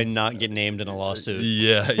 How do I not get named in a lawsuit?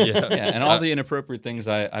 Yeah. And all the inappropriate things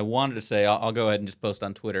I wanted to say, I'll go ahead and just post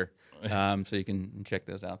on Twitter, so you can check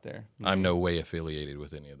those out there. I'm no way affiliated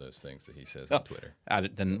with any of those things that he says on Twitter.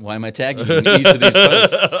 Then why am I tagging you in each of these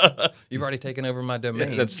posts? You've already taken over my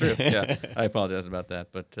domain. Yeah, that's true. Yeah, I apologize about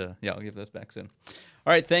that, but I'll give those back soon.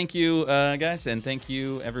 All right, thank you, guys, and thank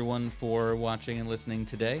you, everyone, for watching and listening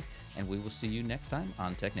today, and we will see you next time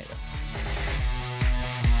on TechNado.